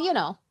 So,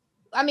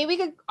 I mean, we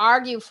could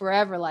argue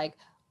forever, like,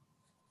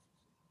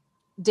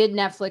 did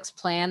Netflix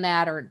plan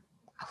that, or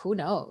who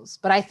knows?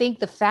 But I think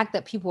the fact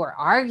that people were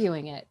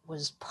arguing it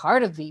was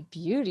part of the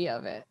beauty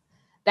of it.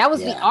 That was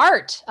the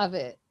art of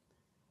it.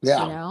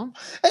 Yeah. And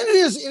it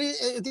is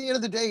at the end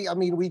of the day, I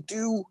mean, we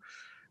do,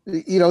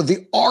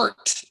 the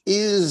art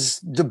is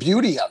the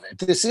beauty of it.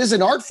 This is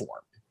an art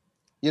form,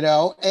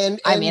 and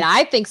I mean,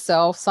 I think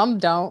so. Some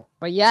don't,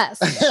 but yes.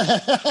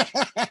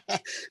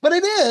 But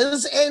it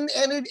is,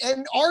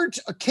 and art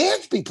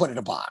can't be put in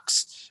a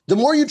box. The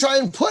more you try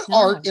and put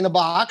art in a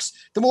box,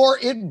 the more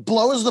it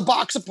blows the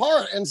box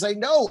apart and say,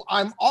 no,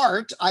 I'm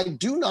art. I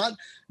do not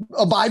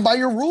abide by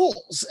your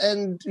rules.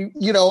 And,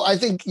 I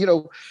think,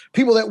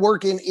 people that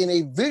work in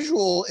a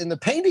visual, in the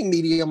painting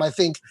medium, I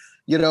think,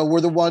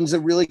 were the ones that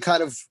really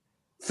kind of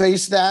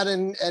face that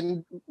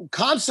and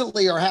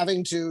constantly are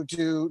having to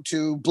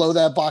blow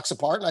that box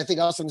apart. And I think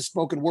us in the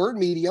spoken word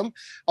medium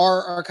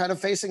are kind of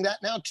facing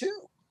that now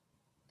too.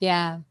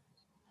 Yeah.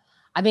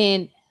 I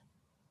mean,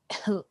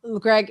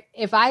 Greg,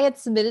 if I had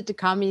submitted to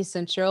Comedy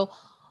Central,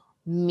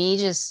 me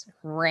just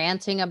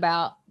ranting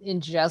about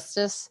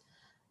injustice,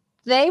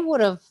 they would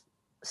have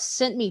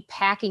sent me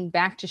packing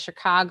back to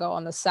Chicago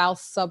on the south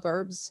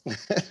suburbs.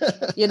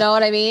 You know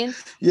what I mean?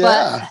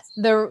 Yeah.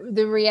 But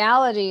the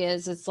reality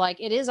is, it's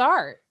like, it is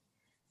art.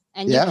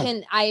 And you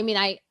can, I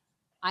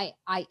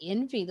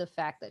envy the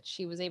fact that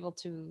she was able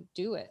to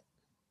do it.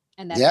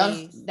 And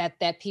that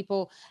that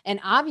people, and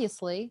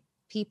obviously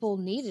people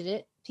needed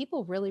it.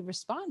 People really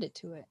responded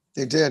to it.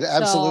 They did.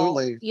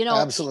 Absolutely. So,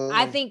 absolutely.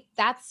 I think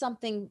that's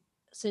something,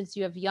 since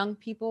you have young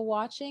people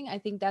watching, I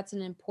think that's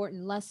an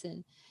important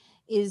lesson,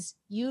 is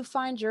you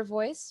find your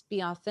voice,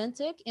 be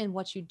authentic in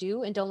what you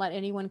do, and don't let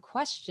anyone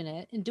question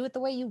it, and do it the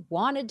way you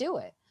want to do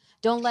it.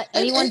 Don't let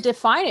anyone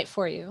define it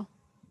for you.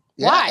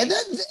 Yeah, why?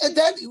 And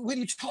that when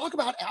you talk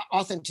about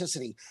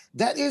authenticity,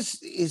 that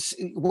is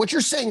what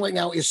you're saying right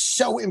now is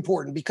so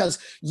important, because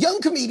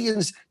young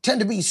comedians tend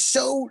to be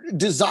so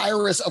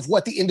desirous of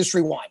what the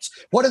industry wants.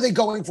 What are they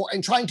going for?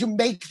 And trying to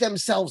make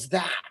themselves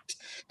that.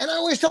 And I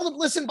always tell them,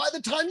 listen, by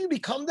the time you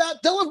become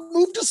that, they'll have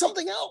moved to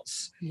something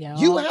else. Yeah.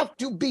 You have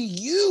to be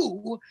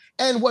you,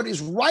 and what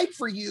is right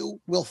for you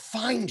will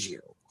find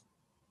you.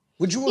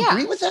 Would you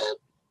agree with that?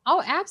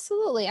 Oh,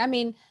 absolutely. I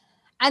mean,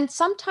 and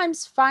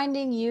sometimes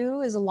finding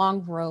you is a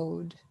long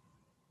road.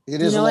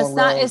 It is a long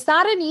road. It's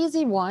not an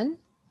easy one.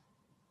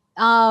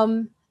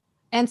 And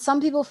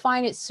some people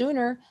find it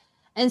sooner,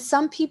 and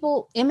some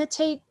people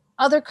imitate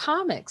other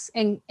comics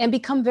and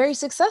become very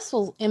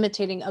successful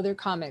imitating other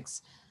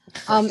comics.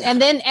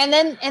 And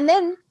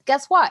then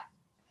guess what?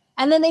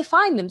 And then they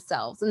find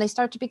themselves and they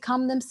start to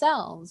become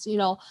themselves.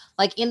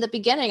 Like in the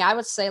beginning, I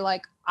would say,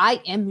 like,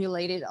 I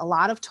emulated a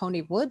lot of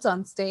Tony Woods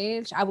on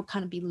stage. I would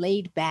kind of be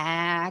laid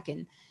back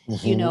and,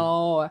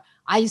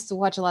 I used to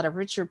watch a lot of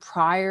Richard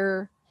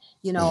Pryor,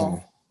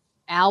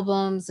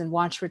 albums, and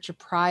watch Richard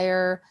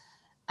Pryor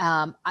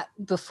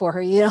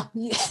before,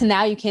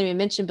 now you can't even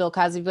mention Bill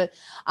Cosby, but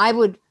I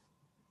would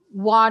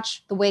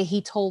watch the way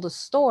he told a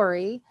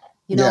story.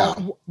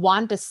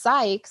 Wanda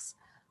Sykes,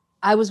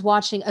 I was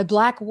watching a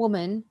Black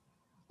woman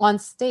on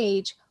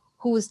stage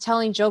who was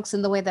telling jokes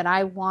in the way that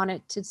I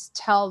wanted to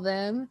tell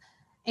them,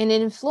 and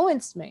it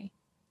influenced me,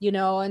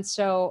 and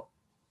so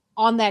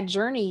on that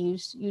journey,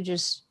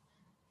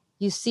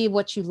 you see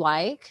what you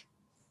like,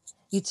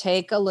 you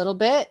take a little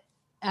bit,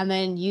 and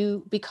then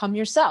you become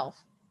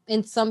yourself.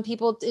 And some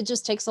people, it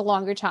just takes a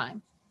longer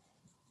time.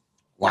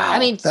 Wow. I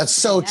mean, that's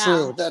so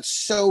true. That's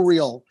so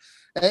real.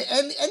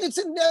 And it's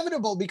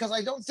inevitable, because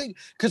I don't think,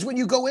 because when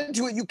you go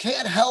into it, you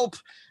can't help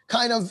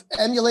kind of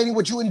emulating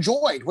what you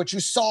enjoyed, what you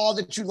saw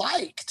that you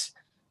liked,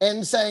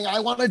 and saying, I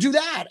want to do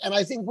that. And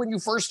I think when you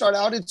first start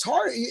out, it's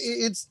hard.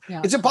 It's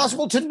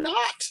impossible to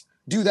not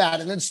do that.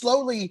 And then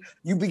slowly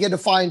you begin to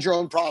find your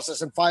own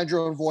process and find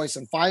your own voice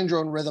and find your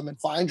own rhythm and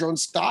find your own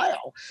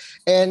style.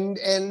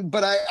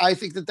 But I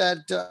think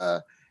that's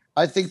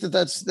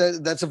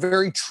a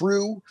very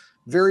true,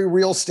 very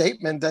real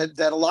statement that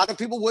a lot of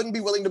people wouldn't be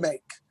willing to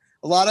make.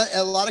 A lot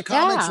of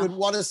comics would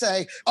want to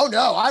say, "Oh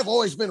no, I've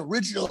always been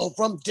original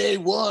from day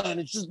one.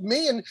 It's just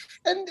me." And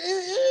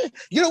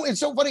it's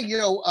so funny.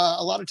 A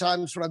lot of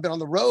times when I've been on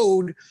the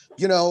road,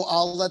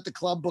 I'll let the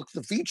club book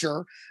the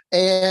feature,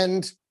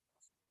 and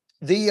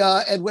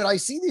when I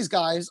see these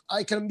guys,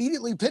 I can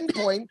immediately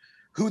pinpoint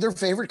who their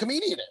favorite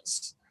comedian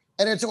is.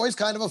 And it's always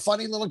kind of a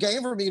funny little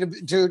game for me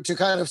to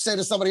kind of say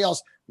to somebody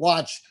else,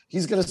 watch,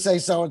 he's going to say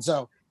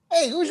so-and-so.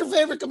 Hey, who's your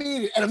favorite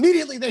comedian? And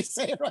immediately they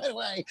say it right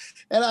away.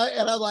 And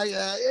I'm like,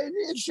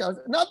 it shows.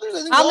 Not there's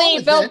anything wrong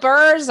with Bill it.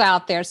 Burr's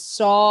out there.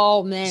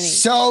 So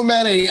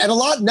many. And a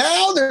lot.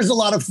 Now there's a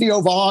lot of Theo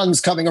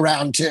Vons coming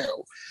around too.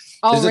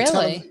 Oh,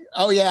 really?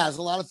 There's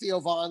a lot of Theo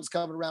Vons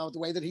coming around with the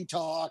way that he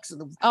talks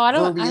and the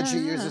verbiage he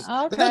uses.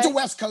 Okay. But that's a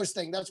West Coast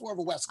thing. That's more of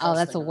a West Coast thing. Oh,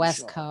 that's a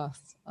West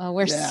Coast. Oh,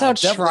 we're so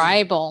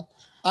tribal.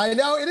 I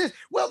know it is.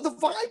 Well, the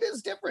vibe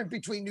is different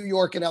between New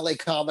York and LA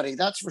comedy.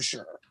 That's for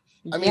sure.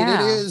 I mean,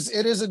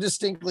 it is a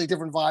distinctly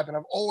different vibe, and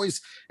I've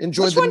always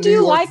enjoyed the New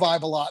York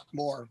vibe a lot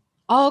more.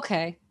 Oh,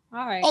 okay.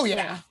 All right. Oh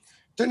yeah.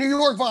 The New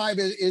York vibe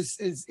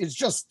is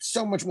just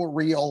so much more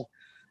real.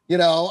 You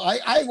know,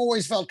 I've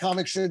always felt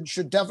comics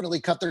should definitely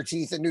cut their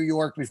teeth in New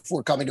York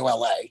before coming to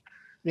LA.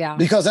 Yeah.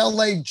 Because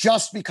LA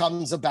just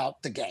becomes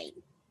about the game,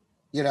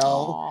 you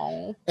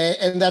know?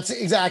 And that's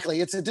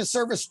exactly, it's a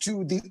disservice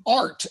to the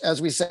art,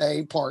 as we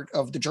say, part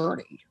of the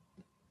journey.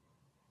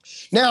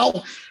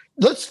 Now,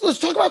 let's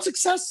talk about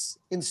success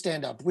in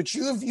stand-up, which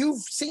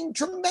you've seen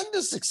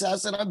tremendous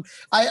success, and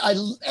I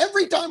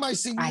every time I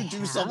see you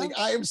do something,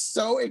 I am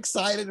so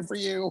excited for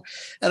you,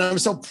 and I'm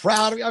so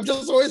proud of you. I'm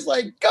just always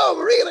like, go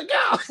Marina,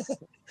 go.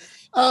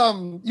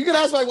 You can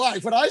ask my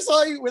wife. When I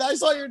saw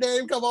your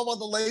name come up on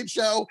the Late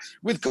Show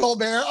with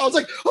Colbert, I was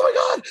like, oh my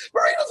God,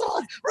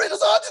 Marina's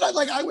on tonight.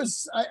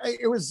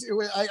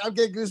 I'm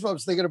getting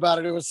goosebumps thinking about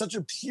it. It was such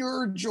a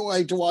pure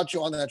joy to watch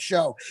you on that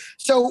show.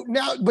 So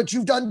now, but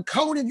you've done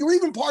Conan. You were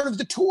even part of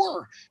the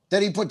tour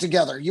that he put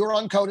together. You were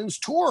on Conan's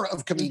tour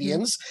of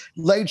comedians,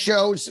 Late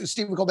Shows,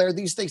 Stephen Colbert,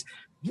 these things.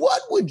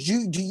 What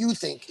do you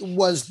think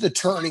was the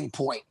turning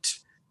point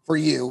for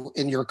you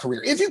in your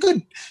career? If you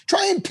could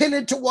try and pin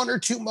it to one or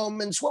two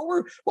moments, what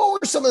were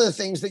some of the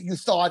things that you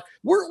thought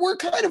were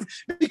kind of,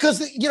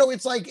 because you know,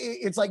 it's like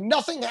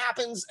nothing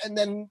happens and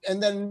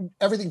then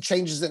everything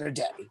changes in a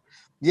day,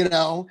 you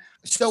know?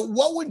 So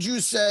what would you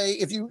say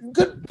if you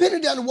could pin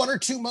it down to one or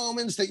two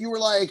moments that you were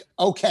like,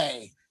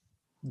 okay,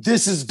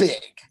 this is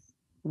big?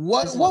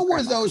 What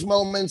were those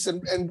moments,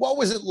 and what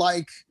was it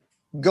like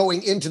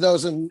going into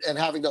those and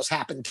having those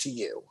happen to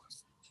you?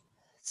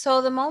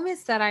 So the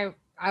moments that I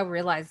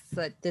realized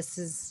that this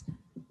is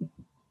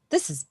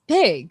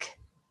big,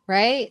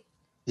 right?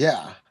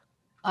 Yeah.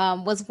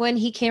 Was when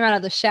he came out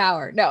of the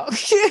shower. No. No.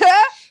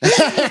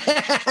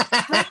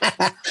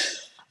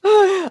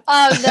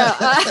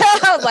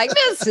 I was like,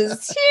 this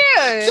is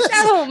huge.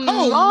 Oh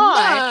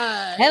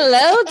my.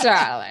 Hello,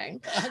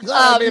 darling. I'm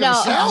glad I made him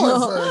shower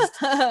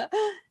first.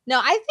 No,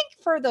 I think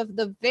for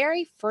the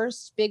very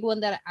first big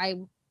one that I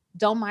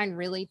don't mind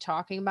really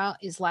talking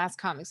about is Last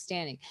Comic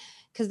Standing.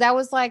 Because that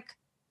was like,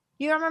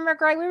 you remember,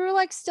 Greg? We were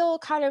like still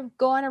kind of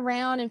going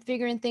around and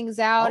figuring things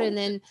out. And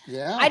then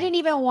I didn't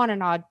even want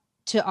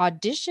to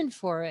audition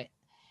for it.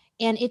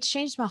 And it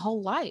changed my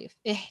whole life.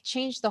 It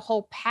changed the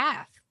whole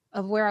path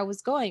of where I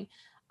was going.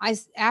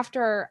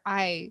 After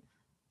I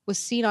was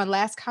seen on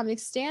Last Comic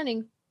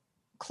Standing,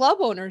 club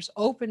owners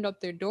opened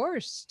up their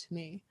doors to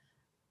me.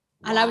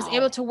 Wow. And I was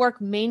able to work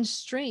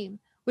mainstream,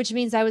 which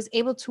means I was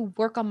able to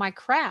work on my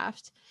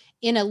craft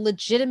in a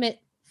legitimate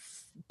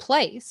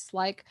place,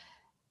 like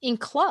in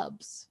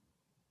clubs.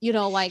 You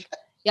know, like,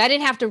 I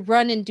didn't have to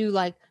run and do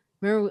like,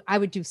 remember I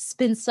would do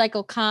Spin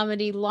Cycle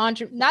comedy,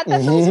 laundry. Not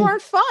that those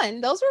weren't fun.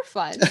 Those were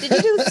fun. Did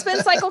you do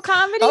Spin Cycle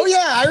comedy? Oh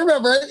yeah, I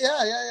remember it.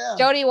 Yeah.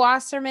 Jody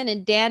Wasserman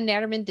and Dan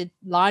Natterman did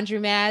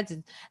laundromats.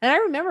 And I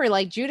remember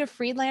like Judah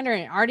Friedlander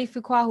and Artie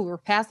Fuqua, who were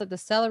passed at the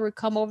cellar, would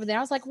come over there.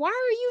 I was like, why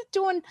are you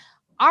doing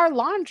our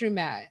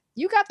laundromat?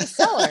 You got the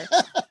cellar.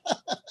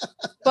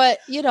 But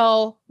you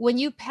know, when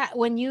you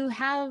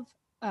have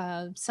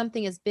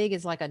something as big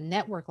as like a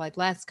network like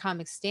Last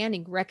Comic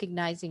Standing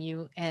recognizing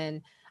you,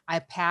 and I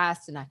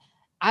passed, and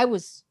I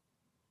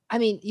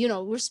mean, you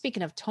know, we're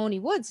speaking of Tony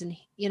Woods, and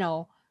you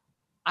know,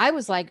 I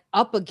was like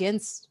up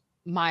against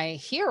my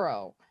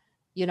hero,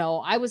 you know,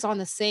 I was on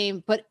the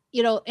same, but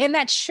you know, and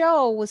that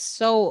show was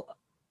so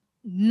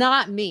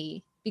not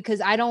me,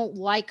 because I don't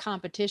like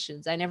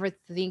competitions. I never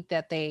think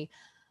that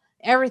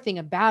everything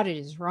about it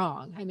is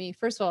wrong. I mean,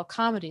 first of all,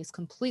 comedy is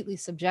completely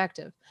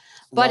subjective,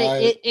 but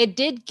right. it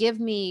did give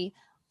me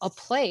a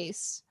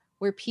place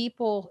where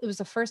it was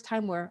the first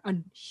time where a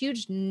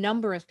huge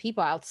number of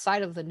people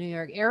outside of the New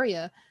York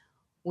area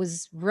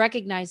was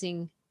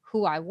recognizing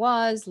who I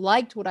was,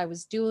 liked what I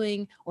was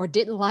doing, or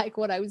didn't like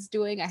what I was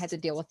doing. I had to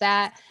deal with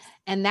that.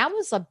 And that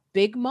was a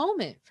big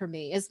moment for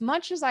me. As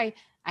much as I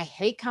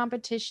hate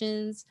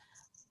competitions,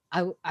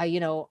 I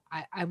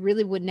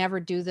really would never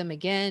do them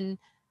again.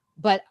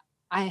 But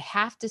I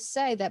have to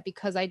say that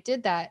because I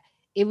did that,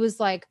 it was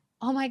like,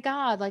 oh my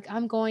God, like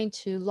I'm going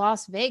to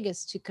Las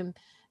Vegas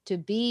to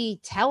be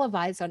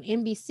televised on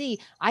NBC.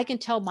 I can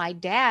tell my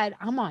dad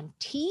I'm on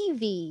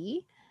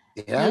TV,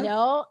 you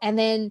know, and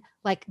then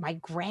like my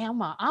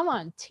grandma, I'm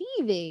on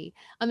TV.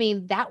 I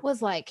mean, that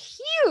was like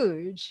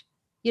huge,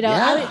 you know.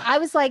 I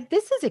was like,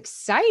 this is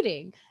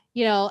exciting,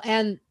 you know,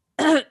 and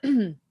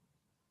and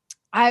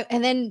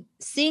then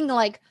seeing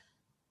like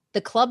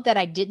the club that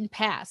I didn't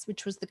pass,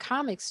 which was the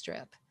comic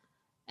strip,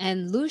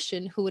 and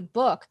Lucian, who would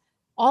book,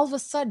 all of a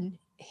sudden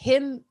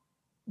I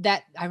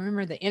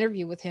remember the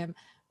interview with him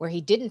where he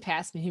didn't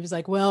pass me. He was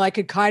like, well, I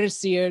could kind of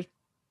see it.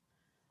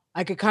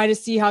 I could kind of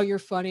see how you're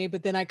funny,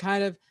 but then I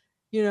kind of,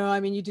 you know,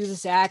 I mean, you do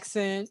this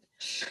accent.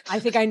 I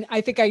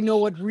think I know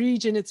what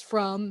region it's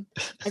from.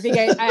 I think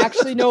I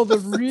actually know the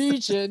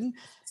region,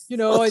 you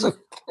know,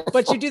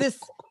 but you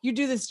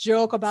do this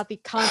joke about the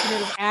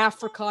continent of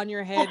Africa on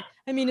your head.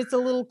 I mean, it's a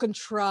little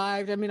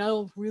contrived. I mean, I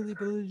don't really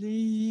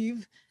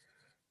believe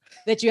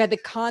that you had the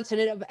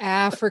continent of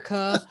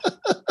Africa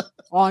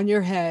on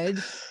your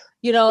head,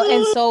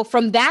 and so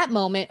from that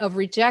moment of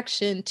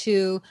rejection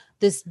to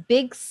this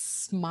big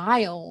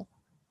smile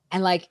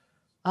and like,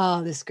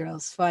 oh, this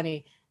girl's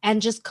funny,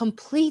 and just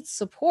complete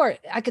support.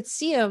 I could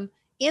see him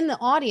in the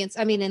audience.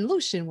 I mean, and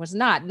Lucian was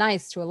not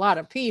nice to a lot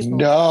of people.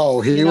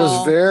 No, he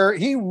was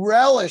he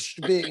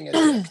relished being a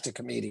dick to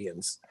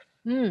comedians.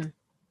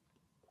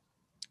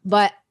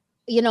 But,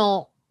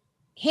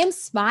 him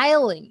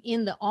smiling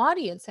in the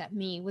audience at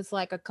me was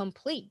like a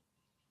complete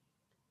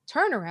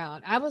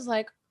turnaround. I was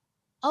like,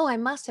 oh, I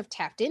must have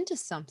tapped into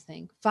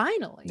something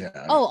finally.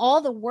 Yeah. Oh, all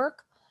the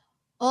work,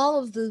 all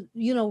of the,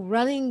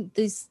 running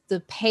the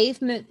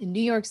pavement in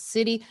New York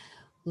City,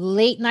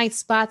 late night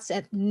spots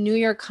at New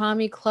York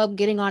Comedy Club,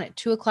 getting on at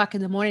 2:00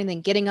 in the morning,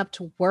 then getting up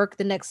to work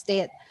the next day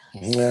at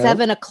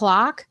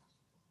 7:00,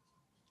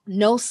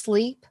 no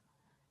sleep,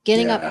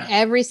 getting up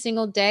every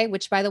single day,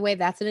 which, by the way,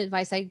 that's an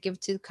advice I give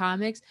to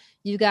comics.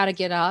 You got to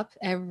get up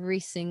every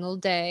single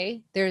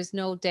day. There's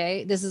no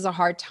day. This is a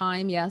hard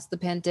time. Yes, the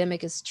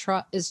pandemic is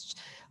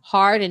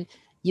hard, and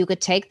you could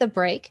take the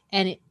break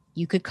and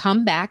you could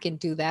come back and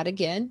do that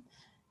again.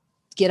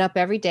 Get up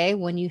every day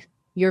when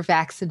you're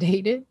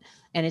vaccinated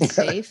and it's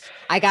safe.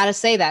 I got to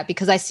say that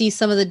because I see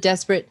some of the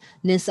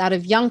desperateness out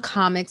of young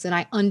comics, and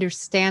I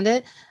understand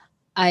it.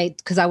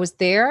 Because I was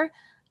there.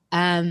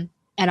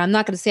 And I'm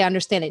not going to say I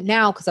understand it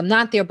now because I'm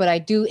not there, but I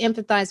do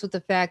empathize with the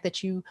fact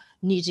that you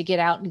need to get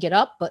out and get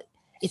up, but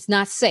it's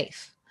not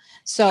safe.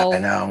 So I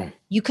know.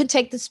 You can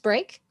take this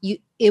break.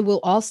 It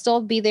will all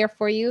still be there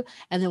for you.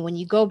 And then when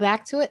you go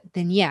back to it,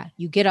 then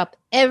you get up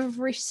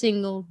every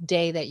single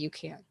day that you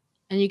can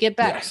and you get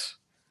better. Yes.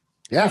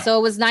 Yeah. And so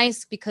it was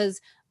nice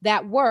because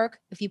that work,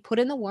 if you put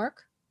in the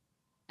work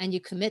and you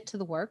commit to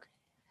the work,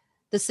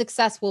 the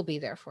success will be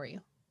there for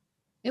you.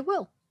 It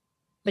will.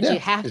 But you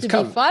have to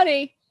be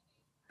funny.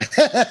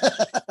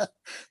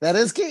 That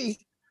is key.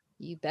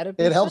 You better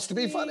be It helps to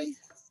be funny.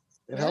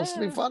 It helps to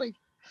be funny.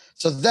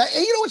 So that,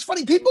 what's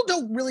funny, people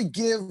don't really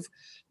give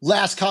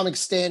Last Comic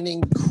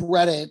Standing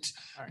credit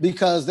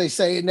because they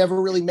say it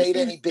never really made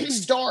any big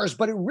stars,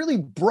 but it really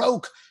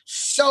broke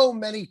so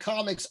many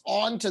comics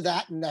onto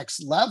that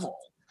next level.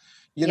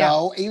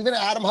 Even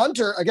Adam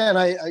Hunter, again,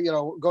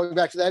 going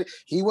back to that,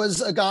 he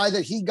was a guy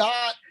that he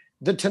got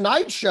the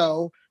Tonight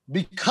Show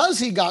because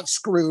he got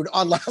screwed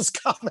on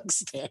Last Comic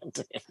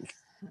Standing.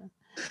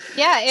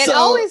 Yeah, it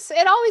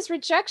always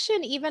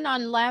rejection, even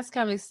on Last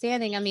Comic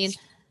Standing. I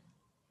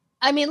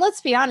mean,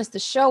 let's be honest, the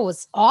show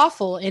was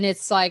awful in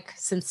its like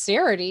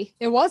sincerity.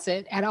 It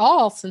wasn't at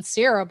all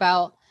sincere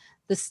about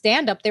the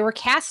stand-up. They were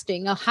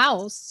casting a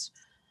house.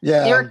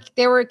 Yeah.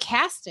 They were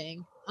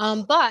casting.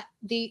 But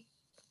the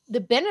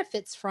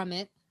benefits from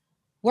it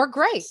were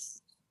great.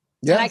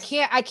 Yeah.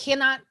 And I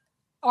cannot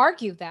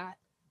argue that.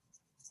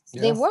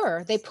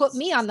 Yeah. They put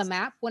me on the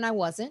map when I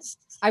wasn't.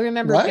 I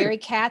remember Barry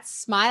Katz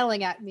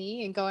smiling at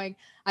me and going,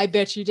 I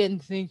bet you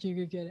didn't think you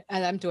could get it.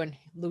 And I'm doing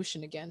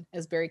Lucian again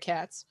as Barry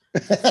Katz.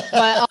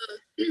 But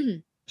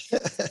he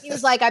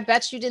was like, I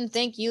bet you didn't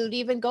think you'd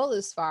even go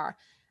this far.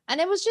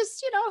 And it was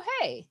just,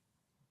 hey,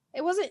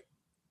 it wasn't,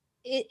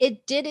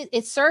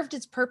 it served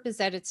its purpose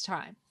at its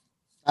time.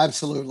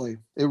 Absolutely.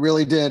 It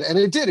really did. And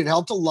it did. It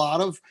helped a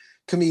lot of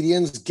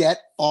comedians get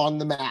on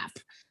the map.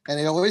 And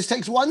it always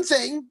takes one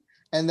thing.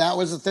 And that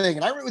was the thing.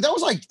 And that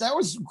was like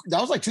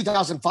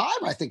 2005,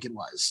 I think it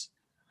was.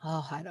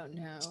 Oh, I don't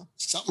know.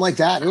 Something like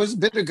that. It was a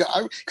bit ago.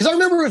 Because I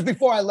remember it was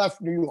before I left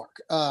New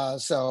York,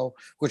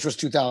 which was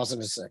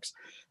 2006.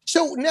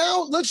 So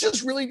now let's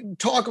just really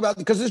talk about,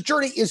 because this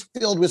journey is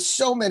filled with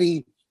so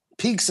many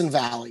peaks and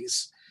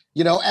valleys,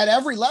 at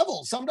every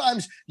level.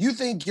 Sometimes you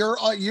think you're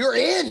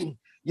in,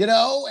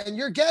 and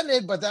you're getting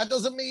it, but that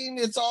doesn't mean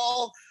it's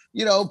all,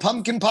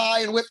 pumpkin pie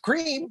and whipped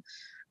cream.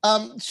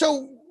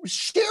 So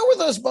share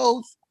with us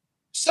both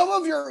some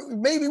of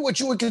maybe what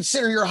you would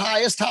consider your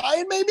highest high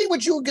and maybe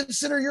what you would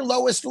consider your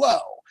lowest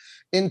low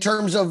in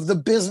terms of the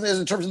business,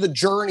 in terms of the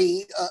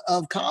journey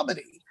of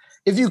comedy.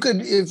 If you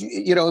could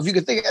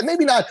think, and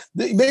maybe not,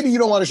 maybe you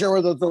don't want to share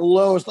with the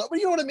lowest low, but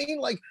you know what I mean?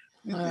 Like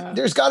I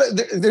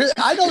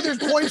know there's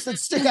points that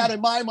stick out in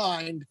my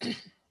mind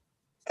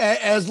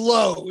as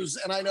lows,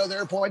 and I know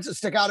there are points that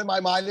stick out in my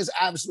mind as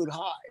absolute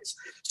highs.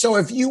 So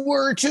if you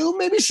were to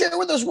maybe share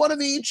with us one of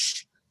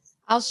each,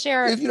 I'll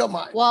share if you don't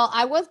mind. Well,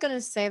 I was going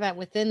to say that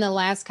within the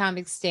Last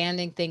Comic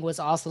Standing thing was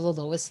also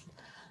the lowest,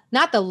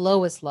 not the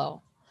lowest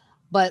low,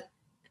 but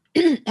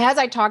as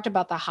I talked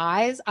about the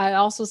highs, I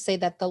also say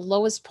that the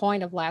lowest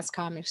point of Last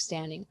Comic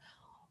Standing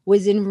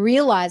was in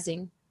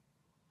realizing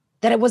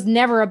that it was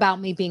never about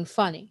me being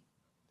funny.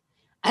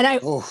 And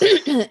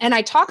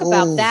I talk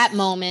about that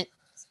moment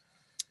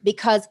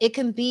because it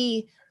can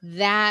be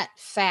that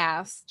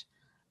fast,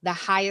 the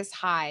highest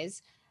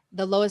highs,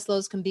 the lowest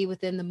lows can be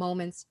within the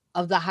moments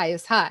of the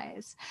highest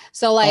highs.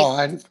 So like,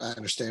 I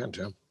understand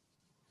too.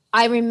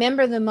 I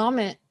remember the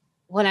moment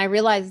when I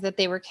realized that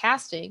they were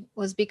casting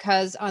was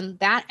because on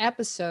that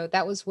episode,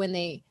 that was when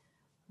it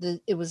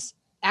was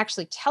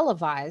actually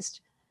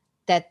televised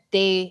that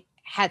the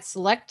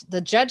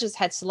judges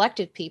had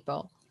selected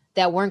people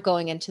that weren't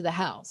going into the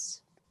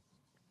house.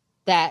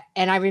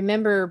 And I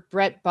remember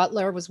Brett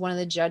Butler was one of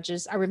the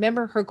judges. I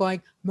remember her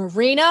going,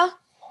 Marina,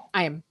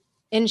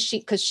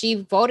 because she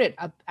voted,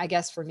 I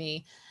guess, for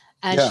me,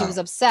 and she was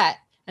upset.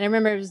 And I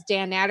remember it was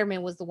Dan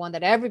Natterman was the one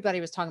that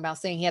everybody was talking about,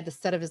 saying he had the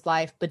set of his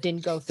life, but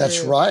didn't go through.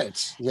 That's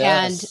right.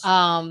 Yes.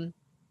 And,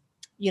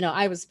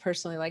 I was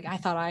personally like, I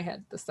thought I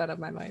had the set of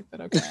my life,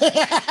 but okay. I'm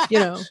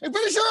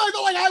pretty sure I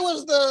felt like I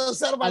was the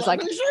set of my life. I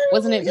was like,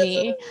 wasn't it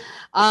me?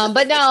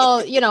 But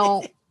no,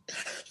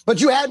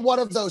 But you had one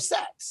of those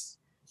sets.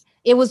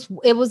 It was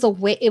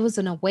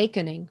an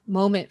awakening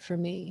moment for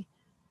me.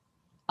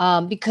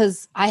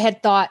 Because I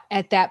had thought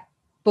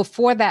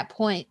before that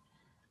point,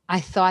 I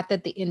thought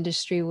that the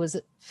industry was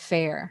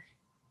fair.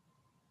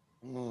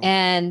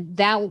 And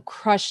that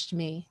crushed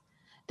me.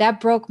 That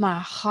broke my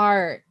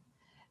heart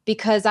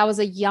because I was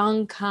a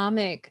young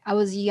comic. I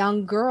was a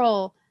young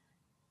girl.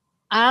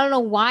 I don't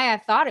know why I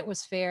thought it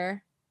was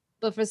fair,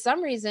 but for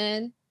some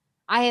reason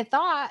I had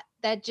thought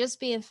that just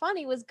being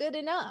funny was good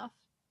enough.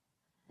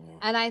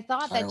 And I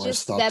thought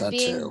that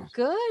being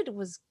good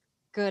was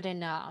good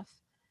enough.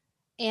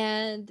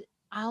 And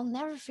I'll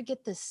never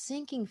forget the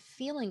sinking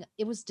feeling.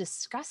 It was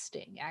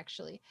disgusting,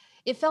 actually.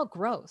 It felt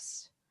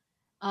gross.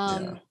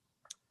 And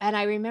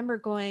I remember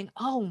going,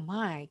 oh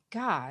my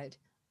God,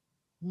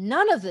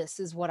 none of this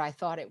is what I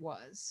thought it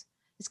was.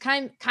 It's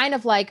kind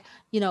of like,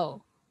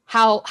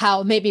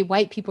 how maybe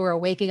white people are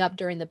waking up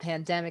during the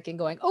pandemic and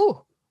going,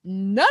 oh,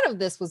 none of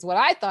this was what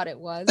I thought it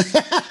was.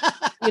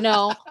 And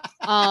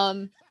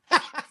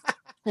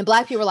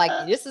Black people are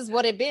like, this is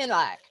what it been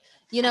like.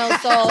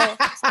 So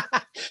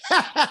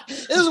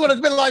this is what it's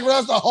been like for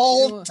us the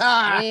whole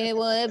time. It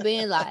would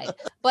been like,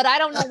 but I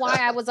don't know why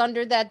I was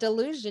under that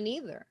delusion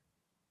either.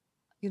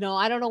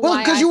 I don't know why. Well,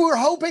 because you were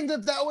hoping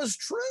that was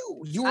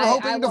true. You were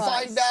hoping to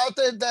find out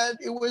that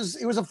it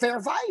was a fair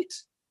fight.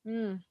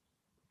 And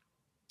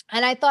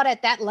I thought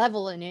at that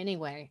level, in any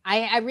way,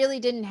 I really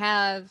didn't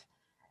have,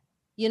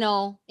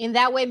 in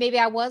that way, maybe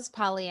I was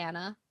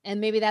Pollyanna, and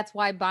maybe that's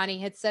why Bonnie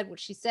had said what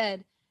she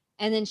said.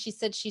 And then she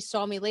said she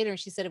saw me later and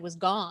she said it was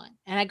gone.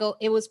 And I go,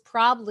 it was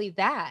probably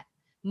that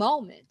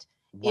moment.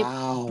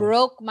 Wow. It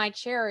broke my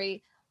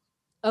cherry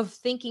of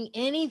thinking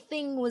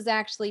anything was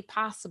actually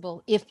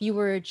possible if you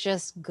were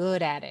just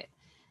good at it.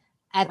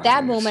 At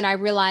that moment, I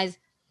realized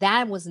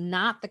that was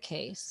not the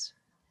case.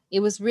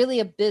 It was really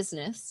a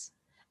business,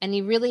 and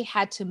you really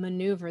had to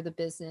maneuver the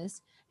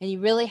business, and you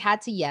really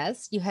had to,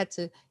 you had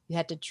to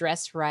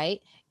dress right.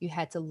 You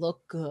had to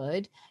look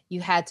good.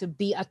 You had to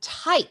be a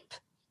type.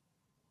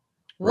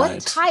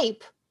 What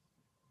type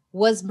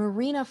was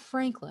Marina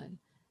Franklin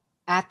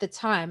at the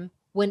time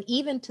when,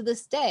 even to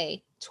this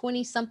day,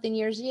 20 something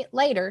years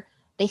later,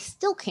 they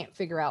still can't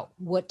figure out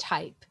what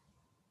type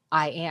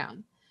I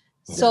am.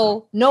 Yeah.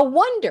 So no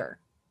wonder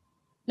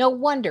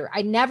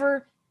I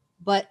never,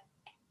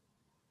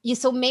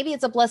 so maybe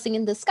it's a blessing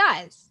in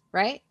disguise,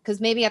 right?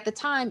 Because maybe at the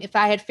time, if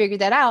I had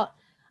figured that out,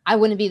 I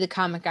wouldn't be the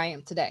comic I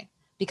am today,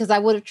 because I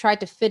would have tried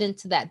to fit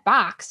into that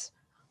box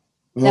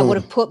that would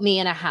have put me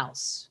in a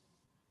house.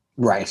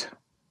 Right.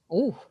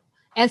 Oh,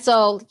 and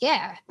so,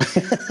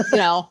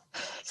 so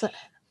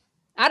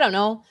I don't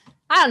know.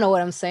 I don't know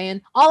what I'm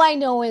saying. All I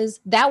know is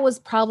that was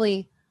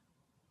probably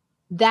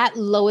that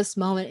lowest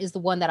moment is the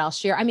one that I'll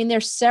share. I mean,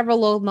 there's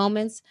several low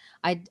moments.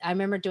 I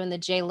remember doing the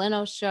Jay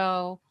Leno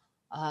show,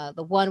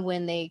 the one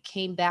when they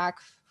came back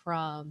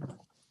from,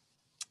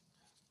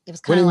 it was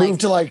kind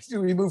of like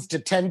we moved to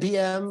 10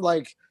 p.m.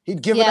 Like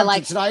he'd given up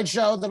the Tonight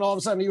Show, then all of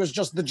a sudden he was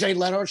just the Jay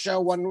Leno show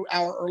 1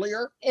 hour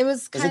earlier. It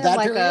was kind of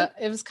like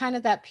it was kind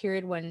of that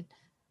period when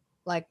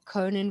like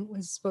Conan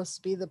was supposed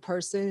to be the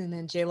person, and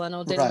then Jay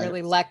Leno didn't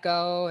really let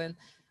go, and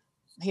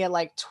he had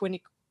like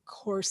 20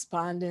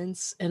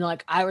 correspondents, and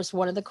like I was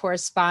one of the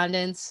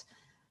correspondents.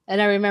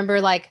 And I remember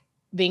like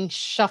being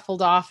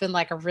shuffled off in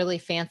like a really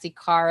fancy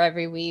car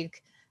every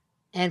week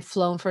and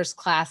flown first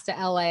class to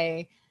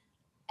LA.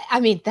 I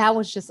mean, that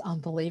was just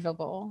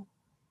unbelievable.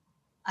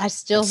 I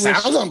still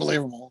sounds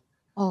unbelievable.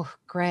 Oh,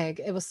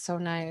 Greg, it was so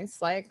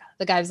nice. Like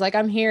the guy was like,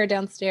 I'm here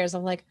downstairs.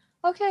 I'm like,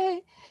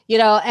 okay,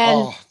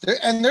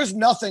 and there's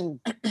nothing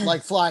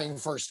like flying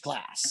first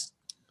class.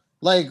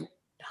 Like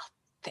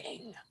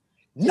nothing.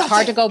 It's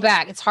hard to go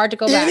back. It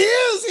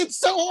is. It's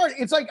so hard.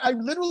 It's like, I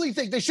literally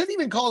think they shouldn't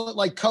even call it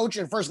like coach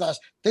in first class.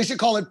 They should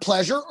call it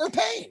pleasure or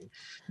pain,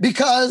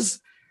 because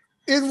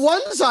in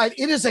one side,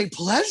 it is a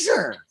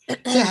pleasure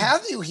to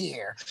have you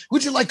here.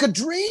 Would you like a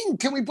drink?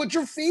 Can we put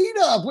your feet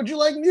up? Would you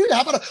like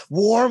how about a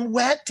warm,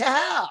 wet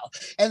towel?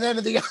 And then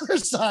to the other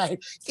side,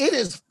 it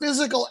is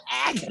physical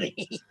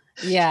agony.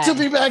 Yeah. To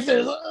be back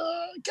there.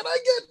 Can I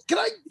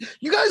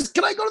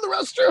go to the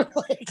restroom?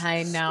 Like,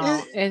 I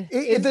know.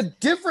 The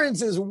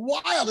difference is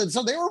wild. And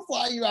so they were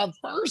flying you out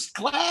first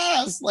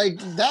class. Like,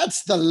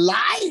 that's the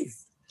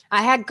life.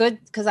 I had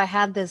because I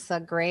had this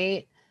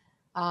great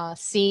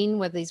scene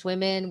with these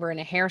women. We're in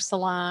a hair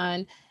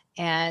salon,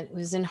 and it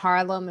was in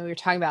Harlem, and we were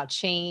talking about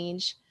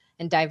change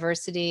and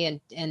diversity and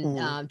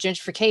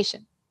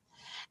gentrification.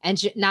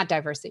 and not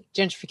diversity,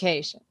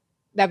 gentrification.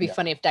 That'd be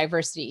funny if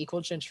diversity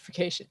equaled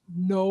gentrification.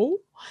 No.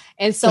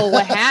 And so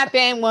what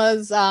happened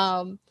was,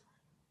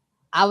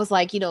 I was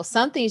like,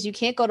 some things you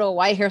can't go to a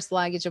white hair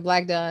salon, get your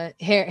black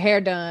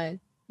hair done.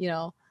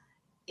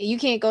 You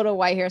can't go to a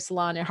white hair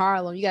salon in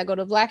Harlem. You got to go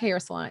to a black hair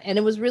salon. And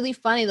it was really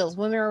funny. Those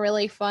women were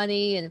really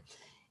funny. And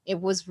it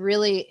was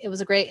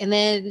a great, and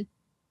then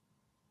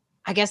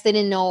I guess they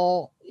didn't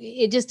know,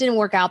 it just didn't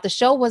work out. The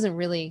show wasn't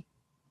really,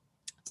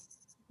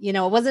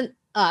 it wasn't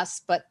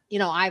us, but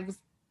I was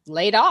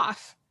laid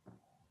off.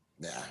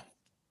 Yeah.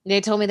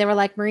 They told me, they were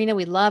like, Marina,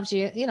 we loved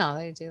you.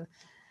 They do.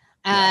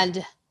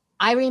 And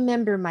I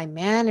remember my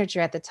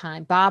manager at the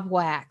time, Bob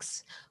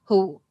Wax,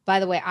 who, by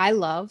the way, I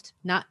loved,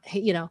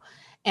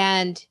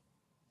 and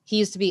he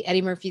used to be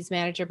Eddie Murphy's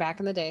manager back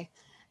in the day.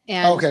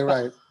 And okay,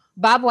 right.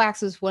 Bob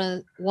Wax was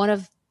one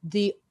of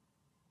the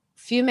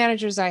few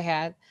managers I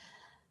had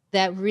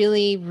that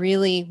really,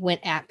 really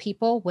went at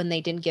people when they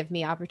didn't give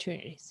me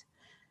opportunities.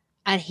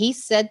 And he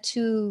said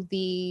to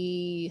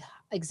the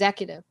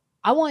executive,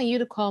 I want you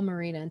to call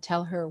Marina and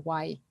tell her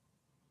why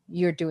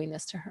you're doing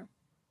this to her.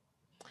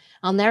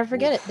 I'll never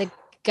forget it. The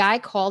guy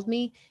called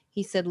me.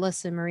 He said,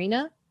 listen,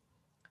 Marina,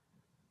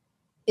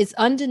 it's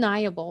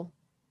undeniable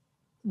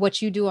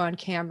what you do on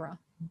camera.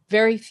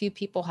 Very few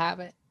people have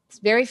it.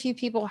 Very few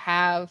people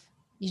have,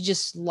 you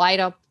just light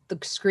up the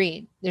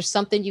screen. There's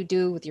something you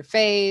do with your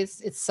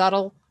face. It's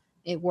subtle.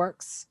 It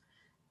works.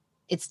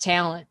 It's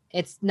talent.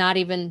 It's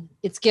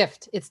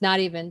gift. It's not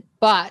even,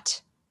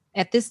 but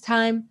at this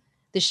time,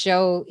 the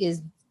show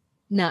is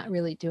not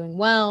really doing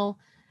well.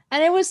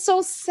 And it was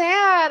so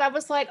sad. I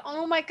was like,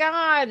 oh my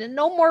God,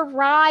 no more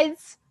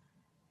rides.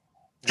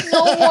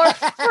 No more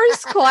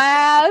first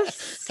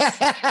class.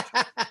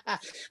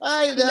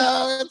 I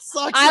know. It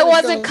sucks. I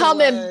wasn't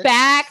coming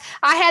back.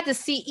 I had to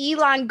see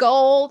Elon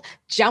Gold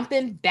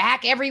jumping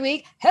back every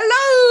week.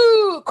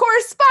 Hello,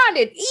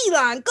 correspondent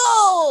Elon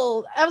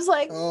Gold. I was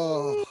like,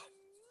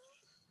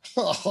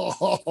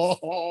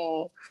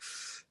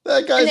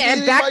 that guy's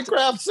needing my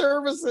craft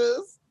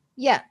services.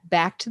 Yeah,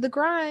 back to the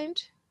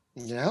grind.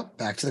 Yeah,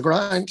 back to the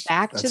grind.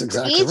 That's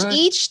exactly right.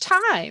 Each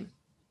time,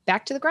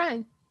 back to the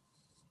grind.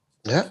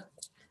 Yeah.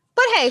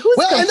 But hey, who's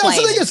complaining? And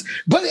that's the thing is,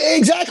 but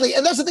exactly,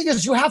 and that's the thing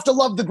is, you have to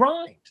love the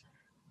grind.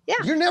 Yeah,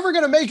 you're never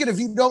going to make it if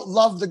you don't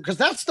love because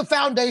that's the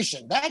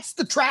foundation. That's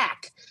the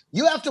track.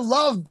 You have to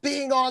love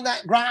being on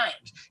that grind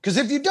because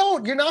if you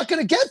don't, you're not going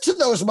to get to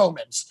those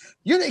moments.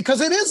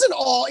 Because it isn't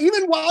all,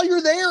 even while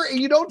you're there and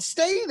you don't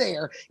stay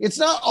there. It's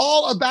not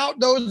all about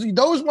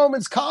those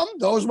moments come,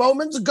 those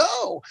moments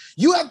go.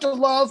 You have to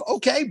love,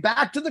 okay,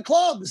 back to the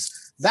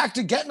clubs, back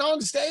to getting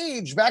on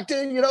stage, back to,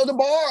 the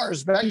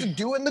bars, back to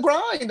doing the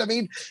grind. I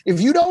mean,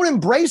 if you don't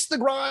embrace the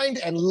grind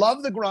and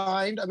love the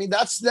grind, I mean,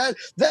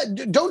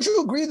 that don't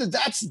you agree that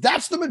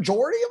that's the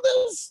majority of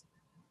this?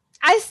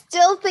 I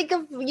still think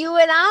of you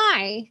and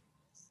I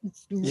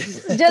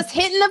just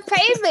hitting the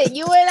pavement.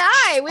 You and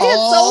I, we had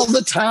all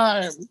the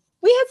time.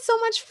 We had so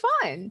much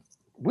fun.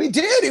 We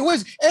did. It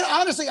was, and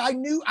honestly, I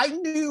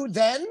knew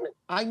then.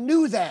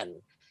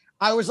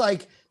 I was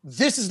like,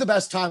 this is the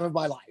best time of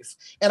my life.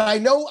 And I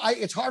know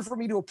it's hard for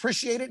me to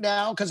appreciate it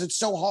now because it's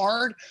so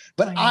hard,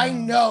 but I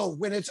know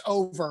when it's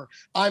over,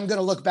 I'm going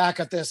to look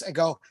back at this and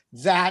go,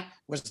 that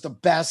was the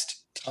best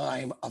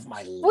time of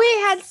my life. We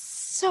had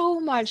so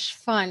much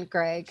fun,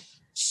 Greg.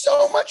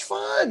 So much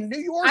fun. New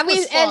York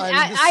was fun.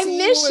 And I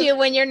miss you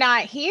when you're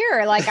not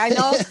here. Like I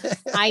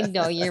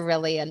know you're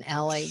really an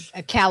LA,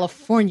 a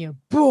California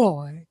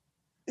boy.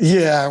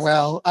 Yeah,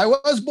 well, I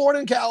was born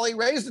in Cali,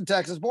 raised in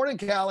Texas, born in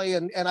Cali,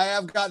 and I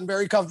have gotten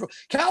very comfortable.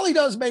 Cali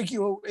does makes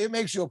you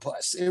a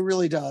puss. It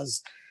really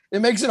does.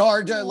 It makes it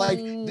hard to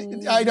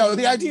I know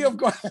the idea of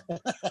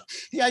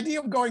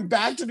going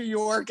back to New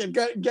York and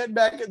getting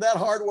back in that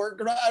hard work.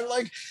 I'm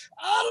like,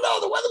 I don't know,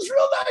 the weather's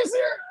real nice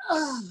here.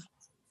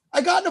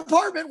 I got an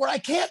apartment where I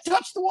can't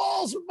touch the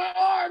walls with my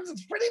arms.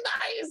 It's pretty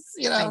nice,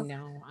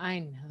 I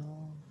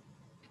know.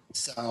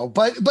 So,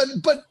 but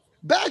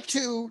back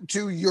to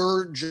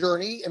your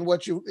journey and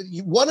what you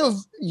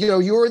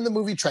were in the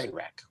movie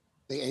Trainwreck,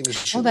 the Amy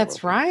Schumer. Oh,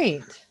 that's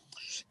right.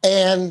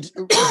 And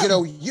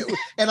you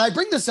and I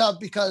bring this up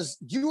because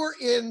you were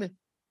in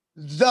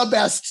the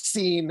best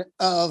scene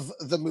of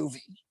the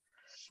movie.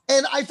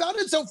 And I found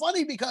it so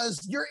funny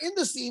because you're in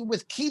the scene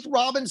with Keith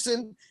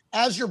Robinson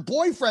as your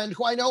boyfriend,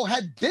 who I know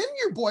had been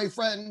your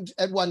boyfriend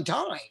at one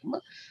time. Mm-hmm.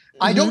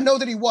 I don't know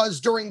that he was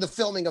during the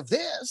filming of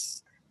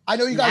this. I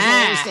know you guys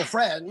are always still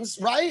friends,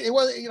 right? It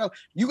was,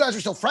 you guys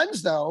are still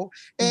friends though.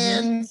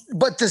 And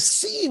but the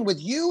scene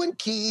with you and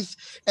Keith,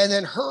 and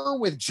then her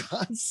with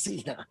John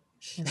Cena.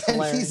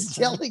 And he's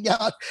yelling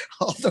out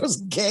all those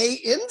gay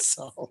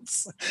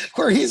insults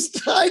where he's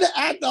trying to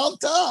act all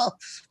tough,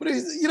 but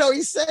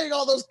he's saying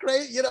all those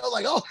crazy,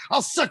 like, oh,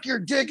 I'll suck your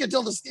dick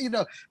until this,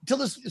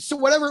 so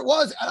whatever it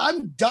was. And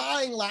I'm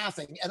dying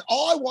laughing. And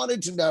all I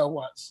wanted to know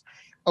was,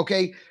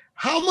 okay,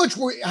 how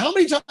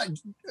many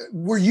times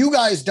were you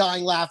guys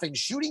dying laughing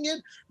shooting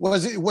it?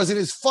 Was it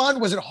as fun?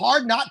 Was it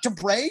hard not to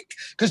break?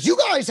 Because you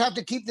guys have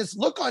to keep this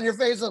look on your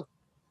face of,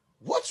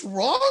 what's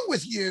wrong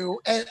with you?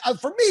 And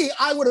for me,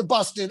 I would have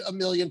busted a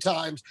million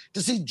times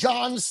to see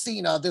John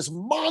Cena, this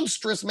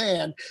monstrous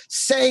man,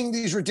 saying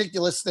these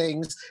ridiculous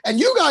things. And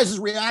you guys'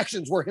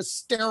 reactions were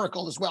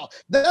hysterical as well.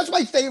 That's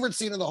my favorite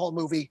scene in the whole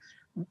movie.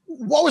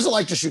 What was it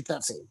like to shoot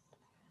that scene?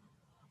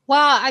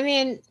 Well, I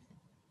mean,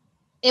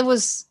 it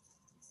was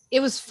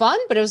fun,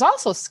 but it was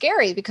also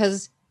scary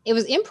because it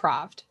was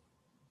improv.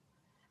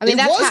 I mean,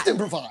 it was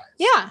improvised.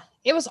 Yeah,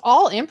 it was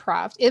all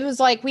improv. It was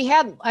like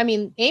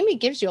Amy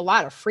gives you a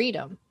lot of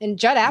freedom, and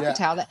Judd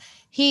Apatow, that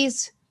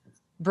he's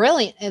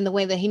brilliant in the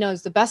way that he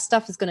knows the best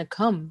stuff is going to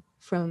come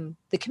from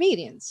the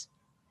comedians.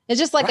 It's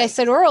just like I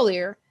said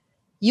earlier,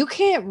 you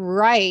can't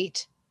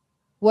write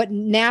what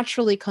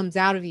naturally comes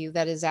out of you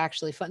that is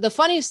actually fun. The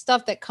funniest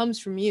stuff that comes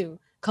from you,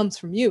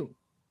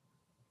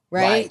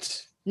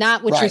 right?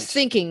 Not what you're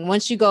thinking.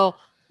 Once you go,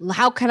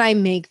 how can I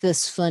make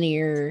this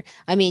funnier?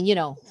 I mean,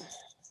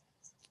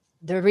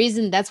 the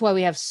reason that's why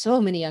we have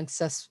so many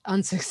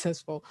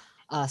unsuccessful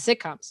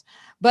sitcoms.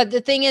 But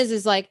the thing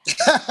is like,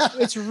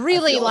 it's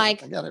really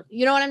like,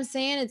 you know what I'm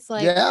saying? It's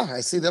like, yeah,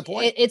 I see that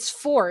point. It's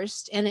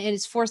forced, and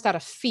it's forced out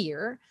of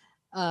fear.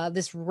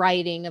 This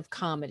writing of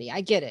comedy,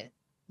 I get it.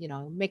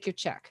 Make your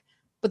check.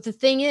 But the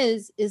thing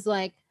is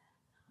like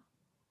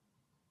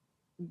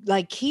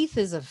Keith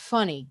is a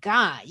funny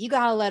guy. You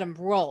got to let him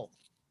roll.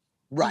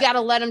 Right. You got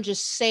to let him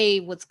just say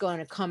what's going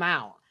to come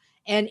out.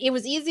 And it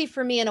was easy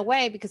for me in a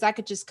way because I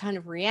could just kind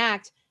of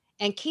react.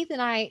 And Keith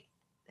and I,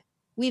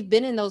 we've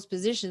been in those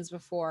positions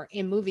before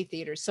in movie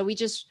theaters. So we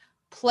just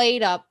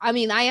played up. I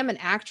mean, I am an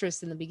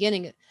actress in the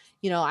beginning.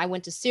 I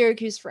went to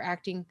Syracuse for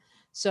acting.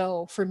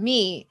 So for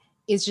me,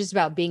 it's just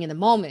about being in the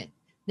moment.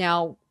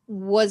 Now,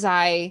 was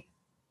I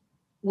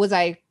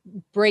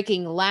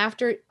breaking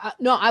laughter?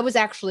 No, I was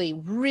actually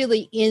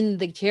really in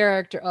the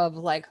character of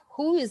like,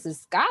 who is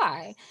this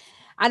guy?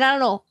 And I don't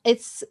know.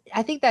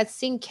 I think that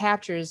scene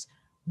captures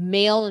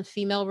male and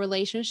female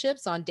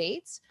relationships on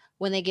dates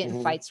when they get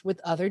in fights with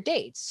other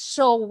dates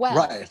so well.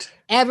 Right.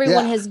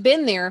 Everyone has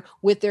been there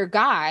with their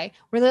guy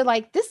where they're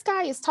like, this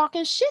guy is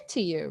talking shit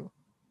to you.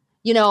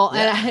 And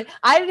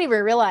I didn't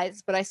even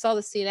realize, but I saw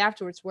the scene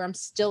afterwards where I'm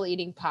still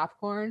eating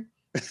popcorn.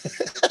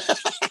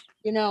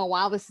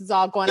 While this is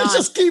all going on.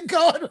 Just keep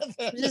going with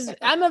it.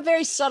 I'm a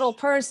very subtle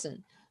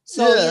person.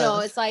 So,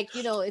 it's like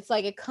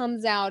it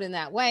comes out in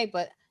that way.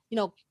 But,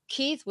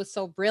 Keith was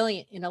so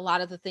brilliant in a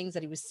lot of the things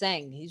that he was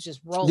saying. He's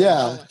just rolling,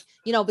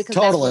 because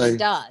that's what he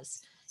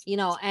does,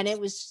 and it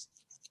was,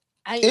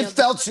 it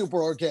felt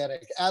super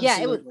organic. Absolutely.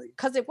 Yeah, it was,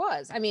 because it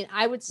was. I mean,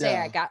 I would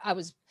say I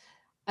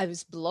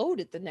was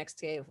bloated the next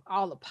day of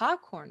all the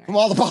popcorn. From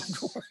all the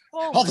popcorn,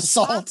 all the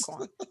salt.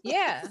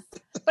 Yeah.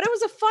 But it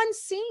was a fun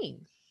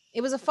scene.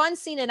 It was a fun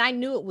scene, and I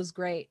knew it was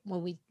great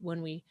when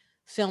we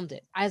filmed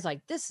it. I was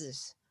like, this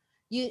is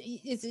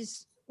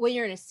when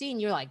you're in a scene,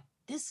 you're like,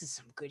 this is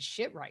some good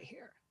shit right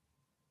here.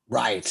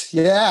 Right.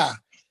 Yeah.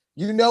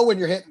 When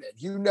you're hitting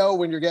it,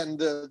 when you're getting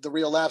the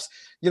real laughs.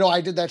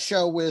 I did that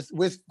show with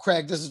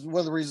Craig. This is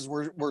one of the reasons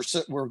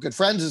we're good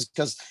friends, is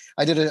because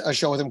I did a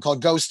show with him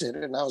called Ghosted,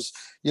 and I was,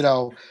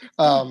 one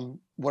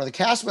of the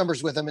cast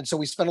members with him. And so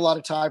we spent a lot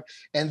of time,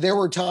 and there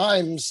were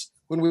times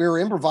when we were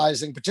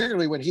improvising,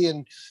 particularly when he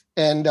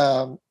and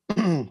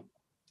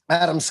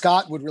Adam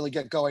Scott would really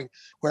get going,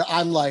 where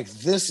I'm like,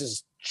 this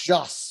is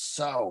just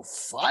so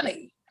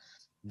funny.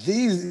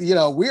 These,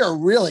 we are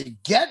really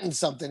getting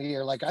something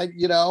here. Like I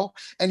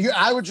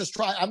would just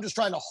I'm just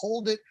trying to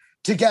hold it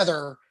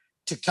together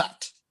to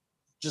cut.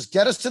 Just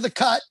get us to the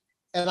cut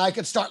and I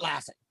could start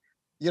laughing,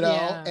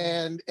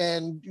 and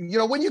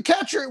when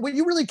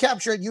you really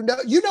capture it,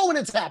 when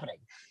it's happening.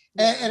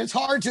 And it's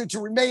hard to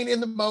remain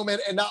in the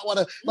moment and not want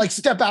to like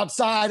step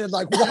outside and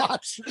like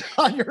watch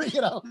on your,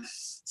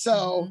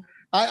 so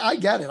I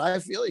get it. I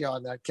feel you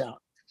on that count.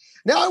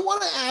 Now I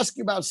want to ask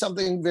you about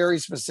something very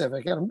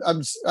specific. And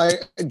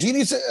do you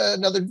need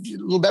another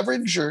little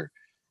beverage, or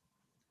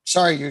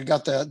sorry, you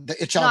got the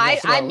itch on your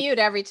throat? I mute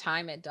every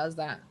time it does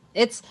that.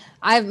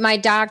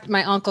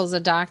 My uncle's a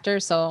doctor,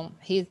 so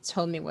he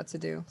told me what to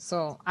do.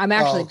 So I'm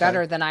actually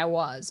better than I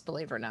was,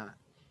 believe it or not.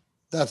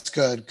 That's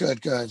good.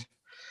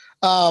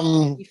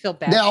 You feel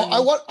bad. Now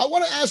I want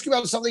to ask you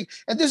about something,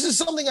 and this is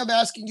something I'm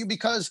asking you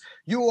because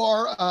you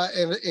are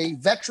a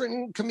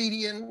veteran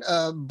comedian,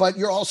 but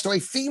you're also a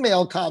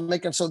female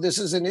comic, and so this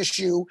is an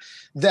issue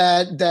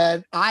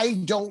that I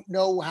don't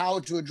know how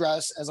to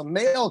address as a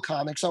male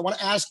comic. So I want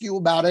to ask you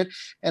about it,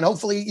 and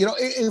hopefully,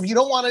 if you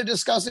don't want to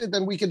discuss it,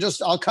 then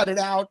I'll cut it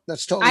out.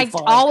 That's totally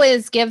fine. I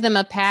always give them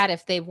a pad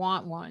if they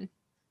want one.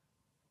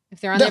 If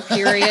they're on their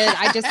period,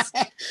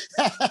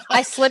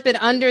 I slip it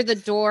under the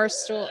door.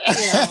 Still,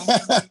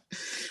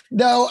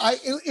 No,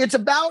 it's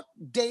about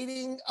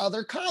dating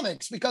other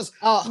comics because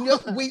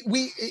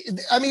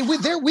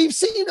we've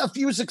seen a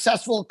few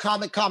successful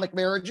comic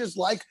marriages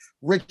like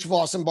Rich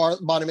Voss and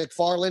Bonnie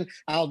McFarlane,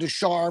 Al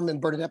Ducharme and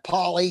Bernadette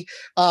Polly.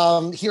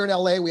 Here in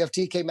LA, we have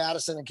TK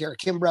Madison and Kara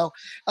Kimbrough.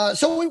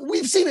 So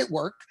we've seen it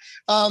work.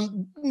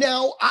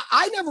 Now,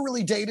 I never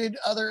really dated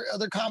other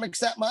comics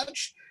that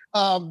much.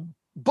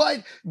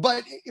 but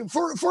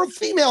for a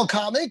female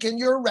comic, and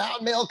you're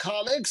around male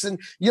comics, and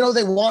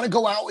they want to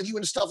go out with you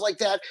and stuff like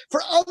that.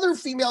 For other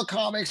female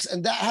comics,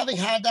 and that having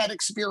had that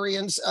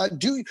experience,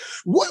 do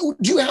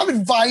you have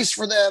advice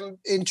for them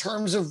in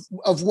terms of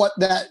what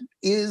that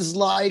is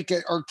like,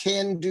 or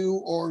can do,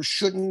 or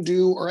shouldn't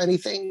do, or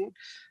anything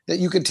that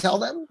you could tell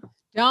them?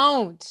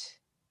 Don't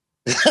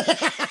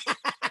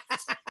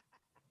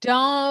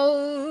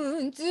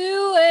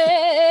do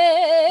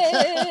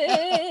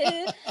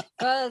it,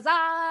 'cause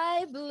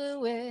I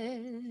blew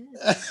it.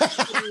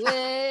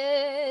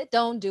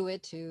 Don't do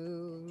it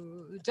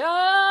too.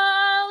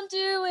 Don't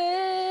do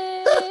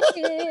it.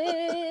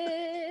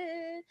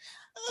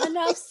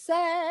 Enough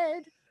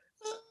said.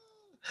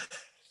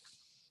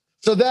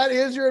 So that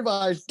is your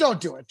advice.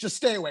 Don't do it. Just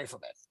stay away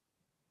from it.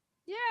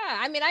 Yeah,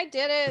 I mean, I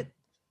did it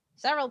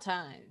several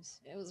times.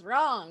 It was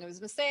wrong. It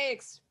was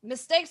mistakes.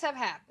 Mistakes have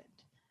happened.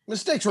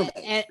 Mistakes were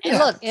made. And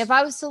look, if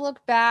I was to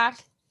look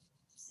back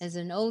as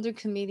an older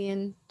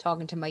comedian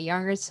talking to my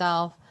younger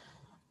self,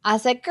 I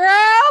said,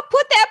 girl,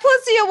 put that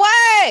pussy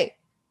away.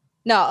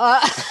 No,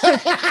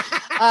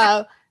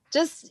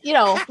 just,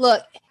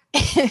 look,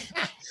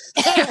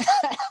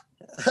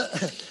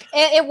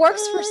 it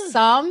works for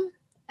some.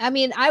 I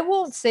mean, I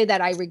won't say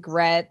that I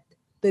regret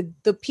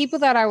the people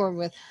that I were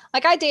with.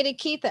 Like, I dated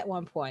Keith at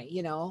one point,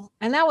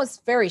 and that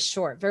was very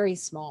short, very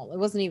small. It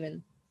wasn't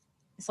even,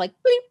 it's like,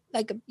 bleep,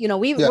 like,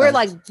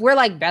 we're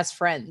like best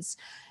friends,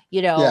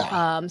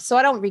 Yeah. So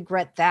I don't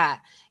regret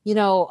that.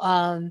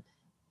 The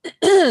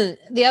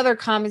other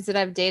comics that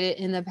I've dated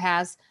in the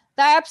past,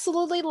 I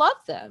absolutely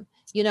love them,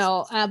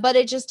 but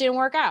it just didn't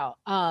work out.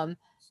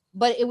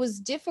 But it was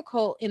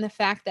difficult in the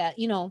fact that,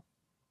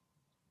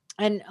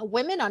 and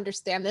women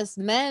understand this,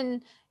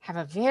 men have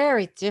a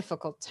very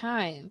difficult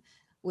time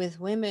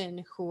with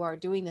women who are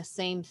doing the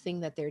same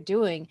thing that they're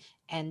doing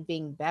and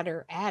being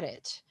better at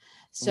it.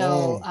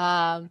 So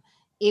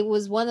it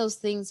was one of those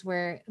things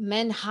where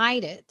men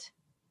hide it.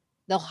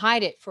 They'll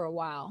hide it for a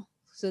while,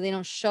 so they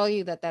don't show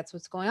you that that's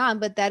what's going on,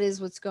 but that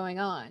is what's going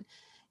on.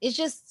 It's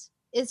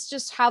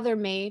just how they're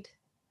made.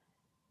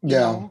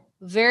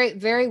 Very,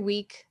 very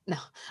weak. No.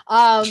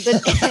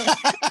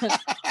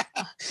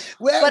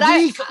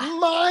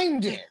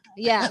 Weak-minded.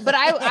 Yeah, but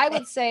I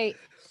would say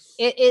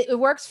it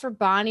works for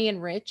Bonnie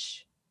and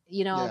Rich.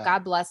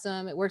 God bless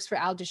them. It works for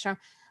Al Ducharme,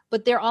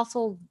 but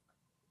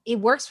it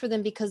works for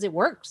them because it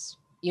works.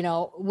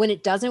 When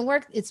it doesn't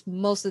work, it's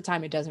most of the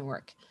time it doesn't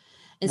work.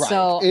 And right.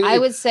 So I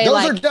would say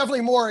those are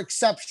definitely more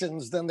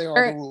exceptions than they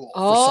are the rule.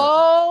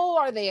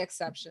 Are they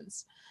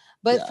exceptions?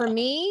 But for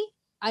me,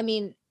 I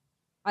mean,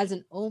 as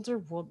an older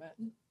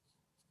woman,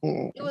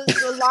 it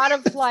was a lot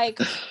of like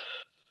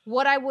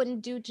what I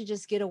wouldn't do to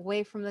just get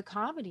away from the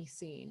comedy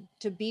scene,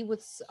 to be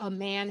with a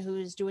man who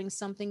is doing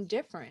something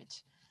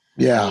different.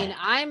 Yeah. I mean,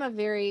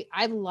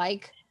 I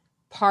like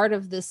part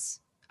of this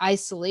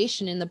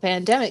isolation in the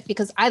pandemic,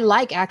 because I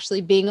like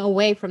actually being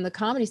away from the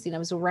comedy scene. I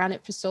was around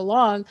it for so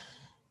long.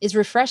 It's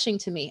refreshing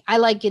to me. I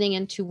like getting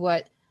into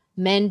what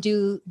men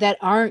do that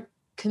aren't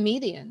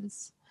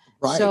comedians.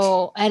 Right.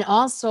 So, and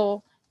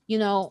also,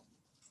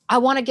 I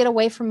want to get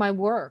away from my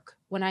work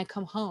when I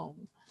come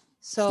home.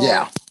 So,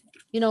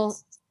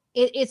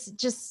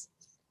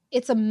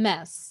 it's a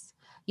mess.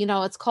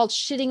 It's called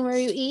shitting where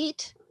you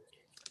eat.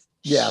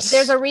 Yes.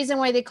 There's a reason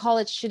why they call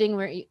it shitting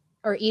where you,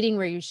 or eating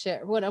where you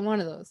shit. One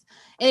of those.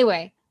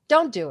 Anyway,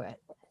 don't do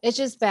it. It's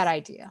just a bad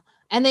idea.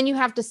 And then you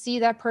have to see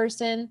that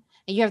person,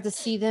 and you have to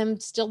see them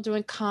still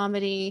doing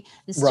comedy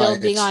and still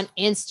being on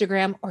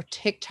Instagram or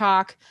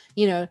TikTok,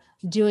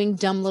 doing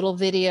dumb little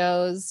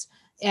videos.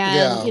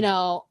 And,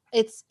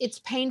 it's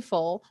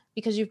painful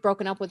because you've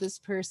broken up with this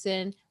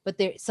person, but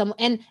there's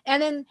and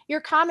then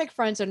your comic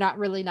friends are not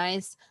really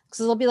nice, because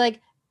they'll be like,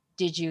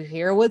 did you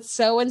hear what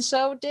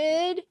so-and-so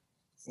did?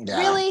 Yeah.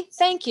 Really?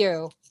 Thank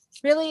you.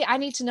 Really? I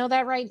need to know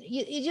that, right?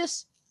 You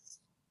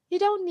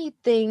don't need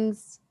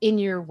things in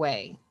your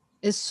way.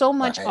 There's so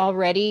much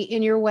already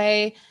in your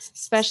way,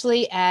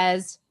 especially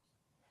as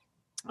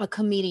a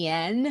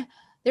comedian.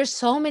 There's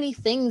so many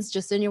things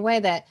just in your way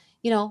that,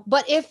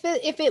 but if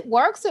it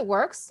works, it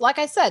works. Like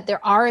I said,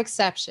 there are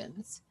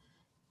exceptions.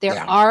 There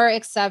are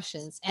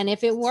exceptions. And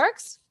if it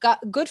works,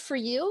 good for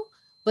you.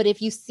 But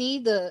if you see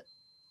the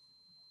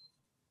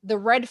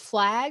red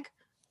flag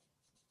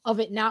of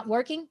it not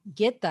working,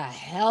 get the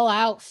hell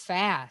out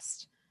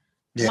fast.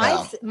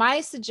 Yeah. My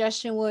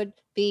suggestion would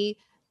be,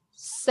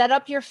 set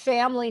up your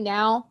family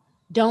now.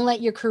 Don't let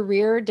your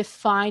career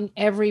define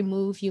every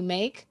move you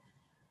make.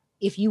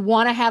 If you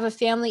want to have a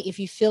family, if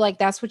you feel like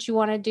that's what you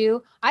want to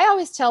do, I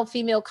always tell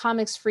female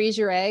comics, freeze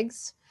your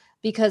eggs,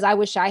 because I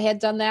wish I had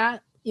done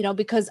that,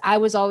 because I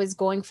was always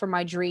going for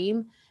my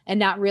dream and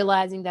not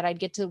realizing that I'd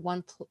get to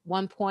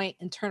one point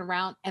and turn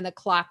around and the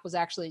clock was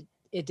actually,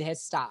 it had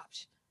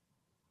stopped.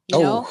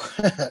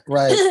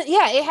 Right.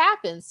 Yeah, it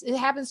happens. It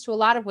happens to a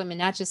lot of women,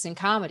 not just in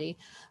comedy.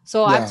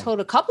 So I've told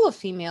a couple of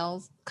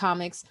female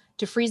comics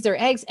to freeze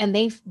their eggs, and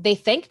they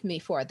thanked me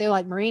for it. They're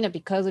like, Marina,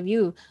 because of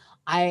you,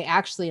 I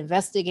actually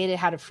investigated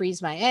how to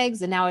freeze my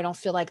eggs, and now I don't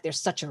feel like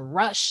there's such a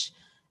rush,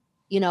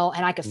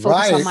 and I could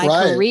focus on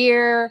my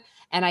career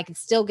and I could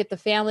still get the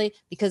family,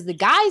 because the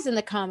guys in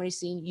the comedy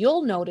scene,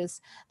 you'll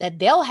notice that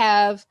they'll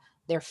have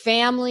their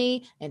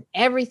family and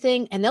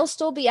everything, and they'll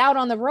still be out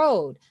on the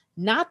road.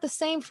 Not the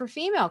same for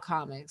female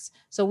comics.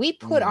 So we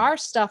put our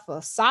stuff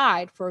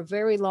aside for a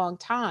very long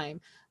time.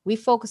 We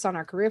focus on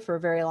our career for a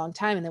very long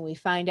time. And then we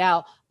find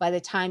out by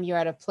the time you're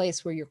at a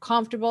place where you're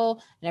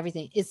comfortable and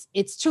everything,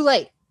 it's too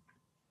late.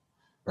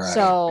 Right.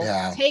 So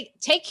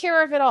take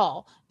care of it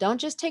all. Don't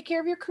just take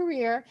care of your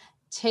career.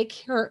 Take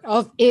care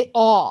of it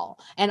all.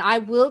 And I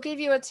will give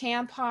you a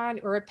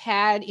tampon or a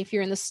pad if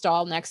you're in the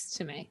stall next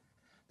to me.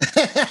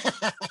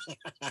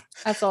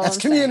 That's all. That's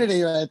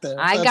community right there.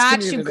 I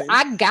got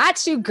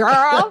you,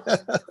 girl.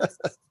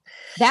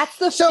 That's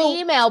the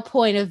female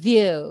point of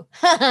view.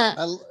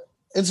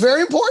 It's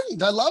very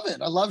important. I love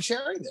it. I love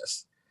sharing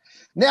this.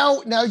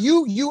 Now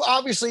you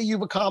obviously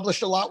you've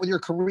accomplished a lot with your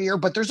career,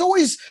 but there's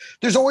always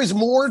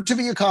more to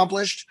be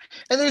accomplished,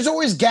 and there's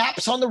always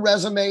gaps on the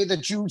resume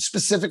that you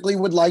specifically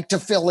would like to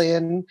fill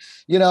in,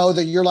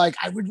 that you're like,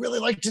 I would really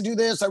like to do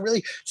this.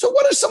 So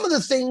what are some of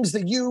the things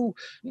that you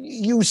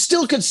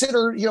still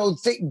consider,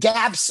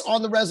 gaps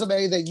on the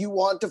resume that you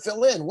want to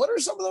fill in? What are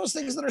some of those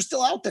things that are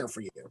still out there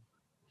for you?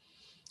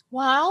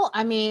 Well,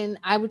 I mean,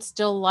 I would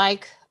still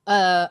like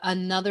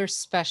another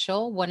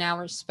special, 1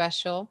 hour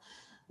special.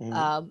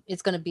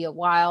 It's going to be a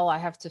while. I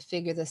have to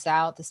figure this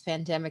out. This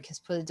pandemic has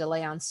put a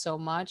delay on so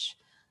much.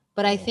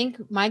 But I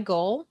think my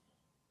goal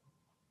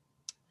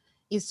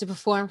is to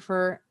perform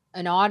for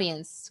an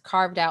audience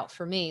carved out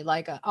for me,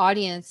 like an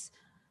audience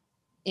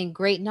in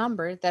great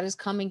number that is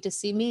coming to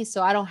see me.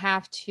 So I don't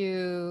have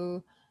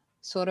to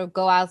sort of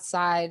go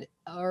outside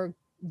or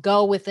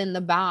go within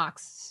the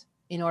box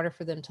in order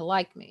for them to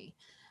like me.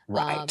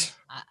 Right.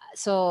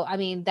 So, I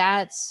mean,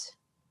 that's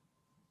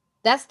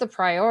the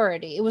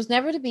priority. It was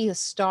never to be a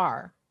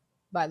star,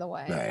 by the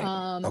way.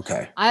 Right.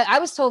 Okay. I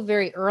was told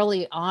very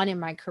early on in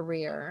my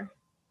career,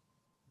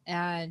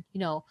 and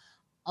a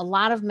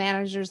lot of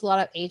managers, a lot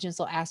of agents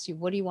will ask you,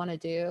 what do you want to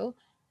do?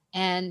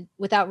 And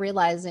without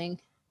realizing,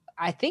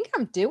 I think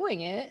I'm doing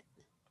it.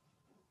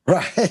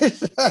 Right.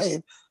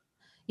 Right.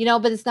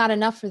 But it's not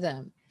enough for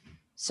them.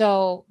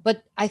 So,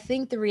 but I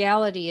think the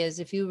reality is,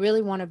 if you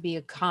really want to be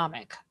a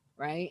comic,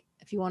 right?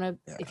 If you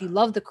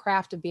love the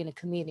craft of being a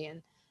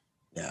comedian,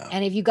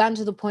 and if you've gotten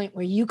to the point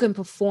where you can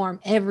perform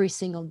every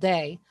single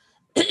day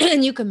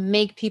and you can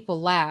make people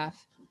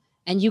laugh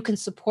and you can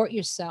support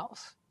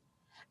yourself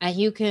and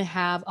you can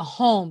have a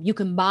home, you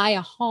can buy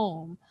a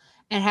home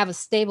and have a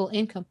stable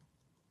income,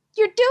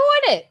 you're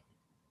doing it.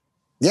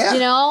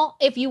 Yeah.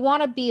 If you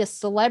want to be a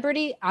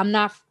celebrity, I'm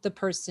not the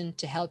person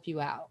to help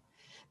you out,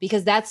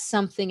 because that's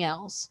something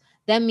else.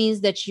 That means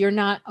that you're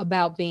not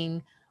about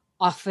being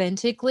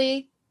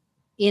authentically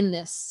in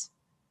this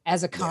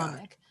as a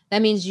comic. Yeah.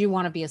 That means you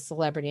want to be a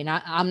celebrity, and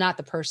I'm not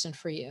the person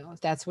for you,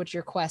 if that's what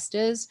your quest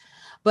is.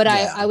 But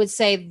I would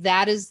say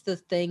that is the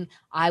thing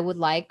I would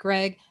like,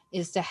 Greg,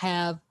 is to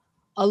have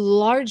a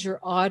larger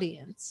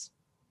audience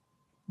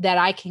that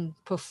I can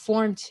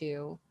perform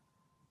to.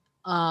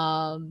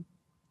 And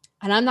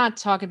I'm not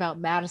talking about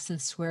Madison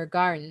Square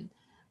Garden,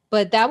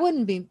 but that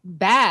wouldn't be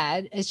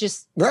bad. It's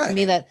just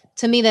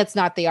to me, that's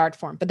not the art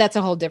form, but that's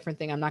a whole different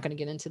thing. I'm not going to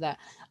get into that.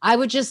 I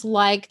would just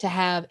like to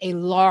have a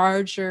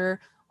larger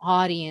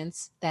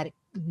audience that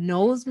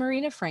knows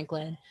Marina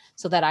Franklin,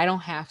 so that I don't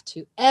have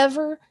to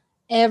ever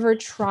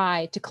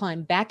try to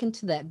climb back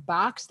into that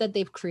box that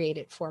they've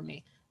created for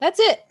me. That's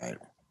it. Right.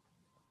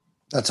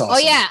 That's awesome. Oh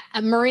yeah,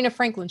 a Marina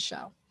Franklin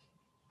show.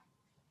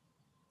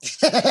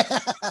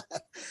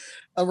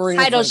 A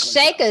Marina title: Franklin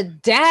Shake show. a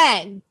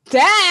Dang.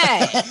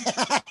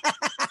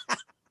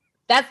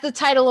 That's the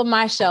title of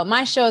my show.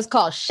 My show is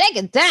called Shake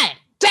a Dang.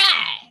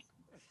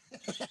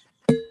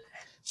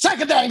 Shake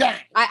a Dang.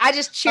 I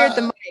just cheered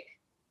the mic.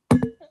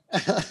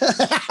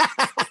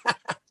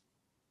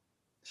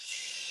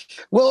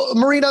 Well,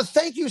 Marina,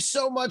 thank you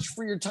so much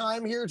for your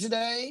time here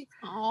today.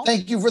 Aww.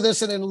 Thank you for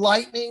this an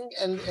enlightening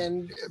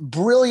and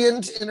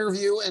brilliant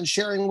interview, and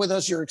sharing with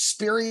us your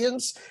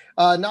experience,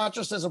 not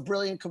just as a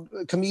brilliant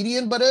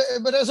comedian, but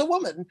as a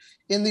woman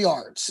in the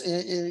arts.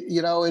 It's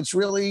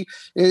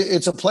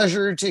a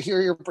pleasure to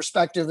hear your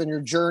perspective and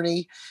your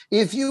journey.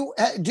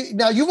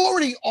 Now, you've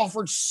already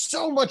offered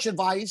so much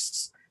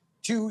advice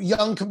to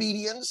young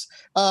comedians.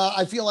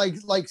 I feel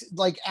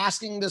like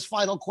asking this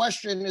final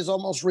question is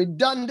almost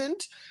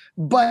redundant.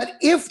 But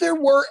if there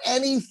were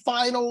any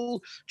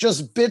final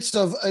just bits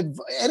of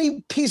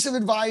any piece of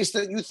advice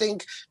that you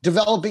think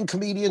developing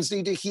comedians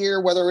need to hear,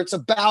 whether it's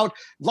about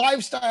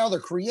lifestyle, their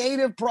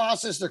creative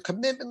process, their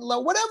commitment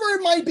level, whatever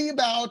it might be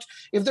about,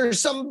 if there's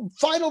some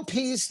final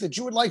piece that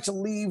you would like to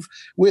leave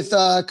with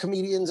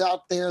comedians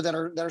out there that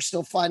are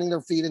still finding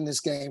their feet in this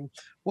game,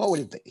 what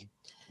would it be?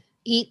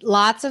 Eat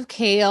lots of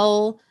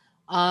kale,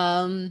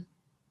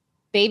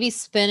 baby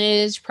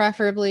spinach,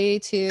 preferably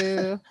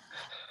too.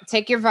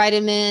 Take your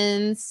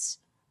vitamins,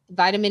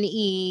 vitamin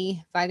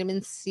E,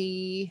 vitamin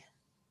C,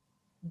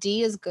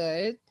 D is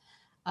good.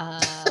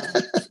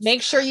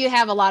 Make sure you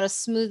have a lot of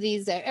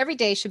smoothies. Every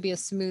day should be a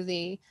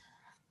smoothie.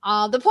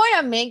 The point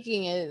I'm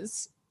making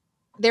is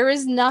there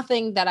is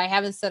nothing that I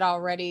haven't said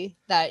already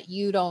that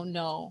you don't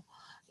know.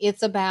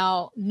 It's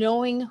about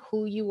knowing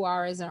who you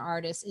are as an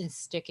artist and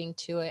sticking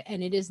to it.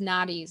 And it is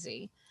not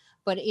easy.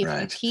 But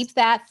if you keep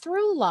that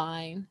through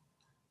line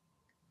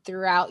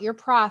throughout your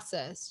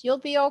process, you'll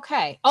be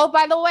okay. Oh,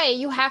 by the way,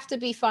 you have to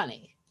be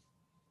funny.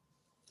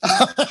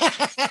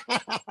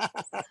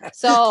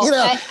 So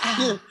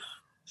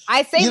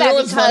I say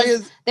that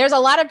because there's a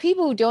lot of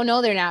people who don't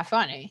know they're not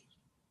funny.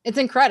 It's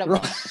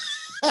incredible.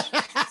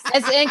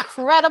 It's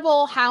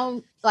incredible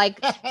how like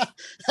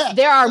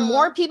there are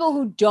more people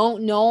who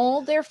don't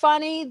know they're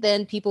funny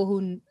than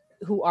people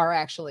who are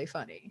actually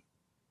funny.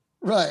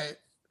 Right.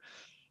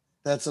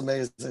 That's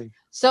amazing.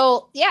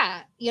 So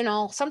yeah,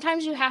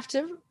 sometimes you have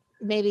to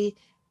maybe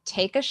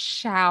take a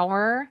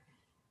shower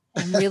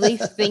and really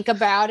think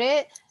about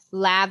it,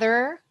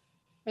 lather,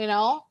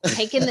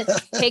 taking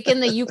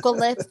the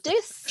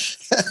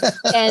eucalyptus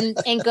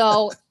and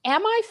go,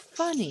 am I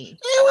funny?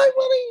 Am I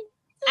funny?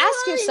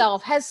 Ask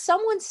yourself, has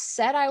someone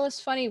said I was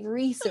funny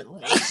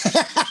recently?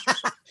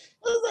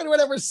 Has anyone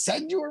ever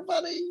said you were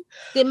funny?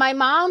 Did my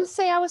mom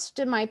say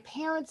did my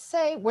parents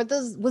say?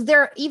 Was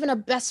there even a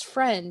best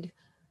friend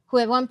who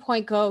at one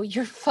point go,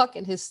 you're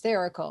fucking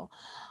hysterical?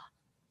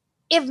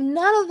 If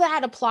none of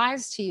that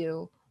applies to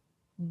you,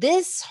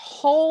 this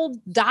whole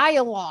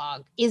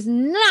dialogue is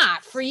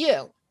not for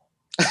you.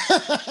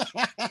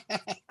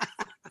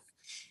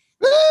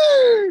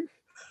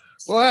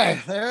 Boy,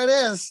 there it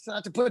is.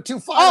 Not to put too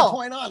fine a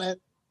point on it.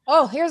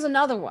 Oh, here's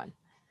another one.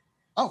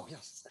 Oh,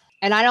 yes.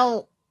 And I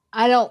don't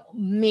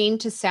mean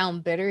to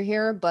sound bitter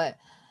here, but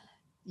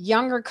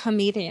younger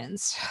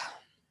comedians,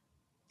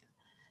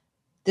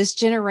 this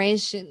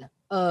generation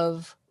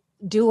of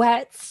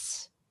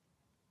duets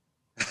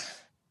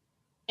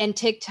and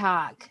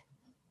TikTok.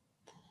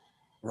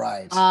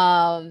 Right.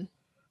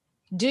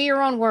 Do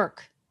your own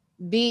work.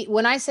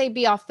 When I say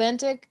be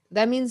authentic,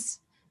 that means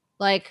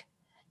like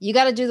you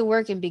got to do the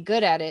work and be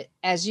good at it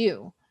as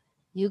you.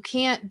 You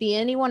can't be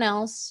anyone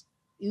else.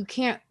 You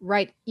can't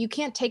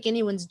take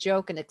anyone's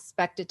joke and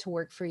expect it to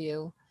work for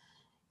you.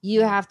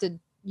 You have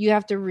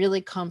to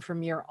really come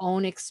from your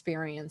own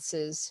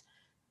experiences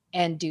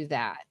and do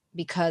that,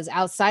 because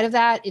outside of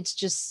that, it's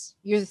just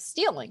you're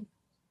stealing.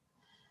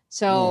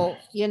 So,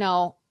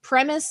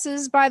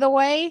 premises, by the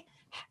way,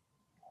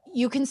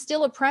 you can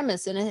steal a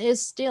premise and it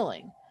is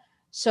stealing.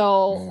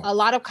 So a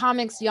lot of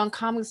young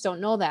comics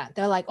don't know that.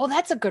 They're like, oh,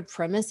 that's a good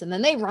premise. And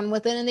then they run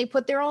with it and they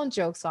put their own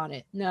jokes on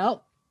it.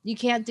 No, you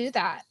can't do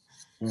that.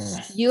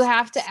 You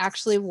have to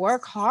actually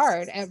work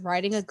hard at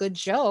writing a good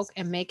joke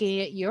and making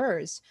it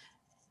yours,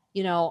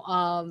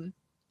 and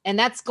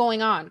that's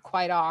going on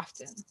quite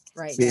often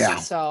right now.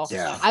 So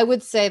I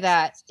would say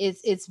that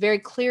it's very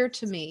clear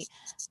to me.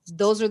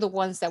 Those are the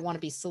ones that want to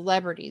be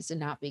celebrities and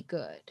not be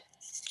good.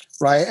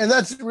 Right. And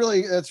it's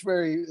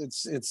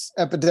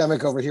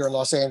epidemic over here in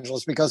Los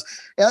Angeles, because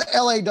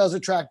LA does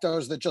attract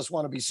those that just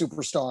want to be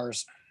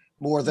superstars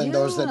more than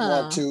those that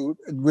want to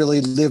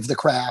really live the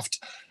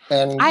craft.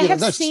 And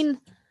have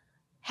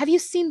you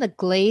seen the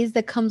glaze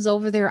that comes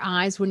over their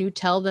eyes when you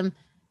tell them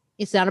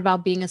it's not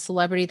about being a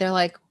celebrity? They're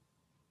like,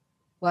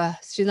 well,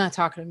 she's not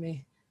talking to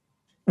me.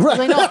 Right.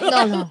 Like, no.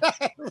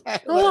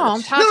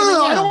 I'm talking to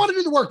you. I don't want to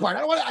do the work part.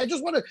 I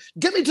just want to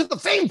get me to the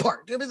fame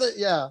part. Give me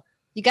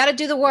You got to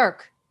do the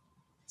work.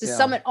 To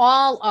sum it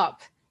all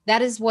up,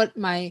 that is what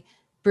my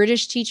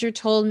British teacher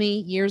told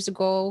me years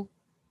ago,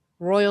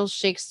 Royal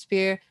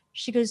Shakespeare.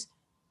 She goes,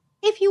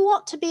 if you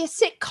want to be a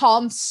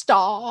sitcom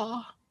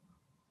star,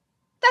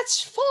 that's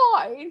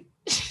fine.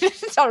 I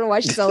don't know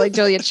why she sounds like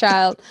Julia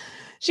Child.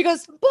 She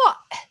goes,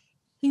 but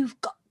you've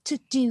got to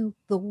do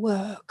the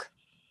work.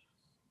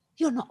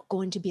 You're not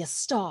going to be a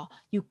star.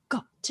 You've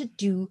got to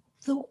do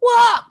the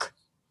work.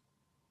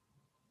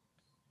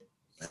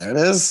 There it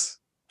is.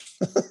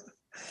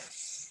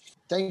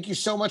 Thank you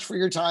so much for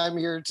your time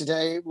here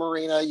today,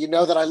 Marina. You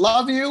know that I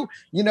love you.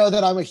 You know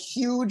that I'm a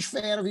huge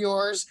fan of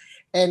yours,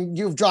 and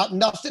you've dropped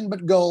nothing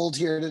but gold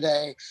here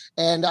today.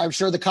 And I'm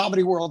sure the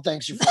comedy world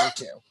thanks you for it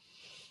too.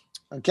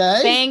 Okay?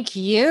 Thank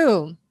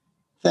you.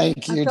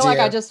 Thank you, I feel like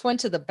I just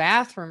went to the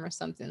bathroom or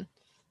something.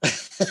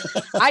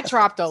 I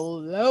dropped a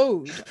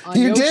load on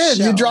You did.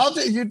 show. You dropped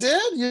it. You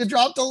did. You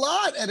dropped a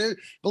lot. And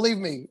believe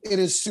me, it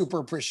is super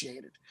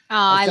appreciated.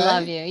 Oh, okay? I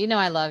love you. You know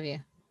I love you.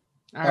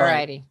 All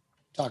righty.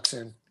 Talk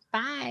soon.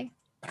 Bye.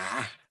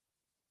 Bye.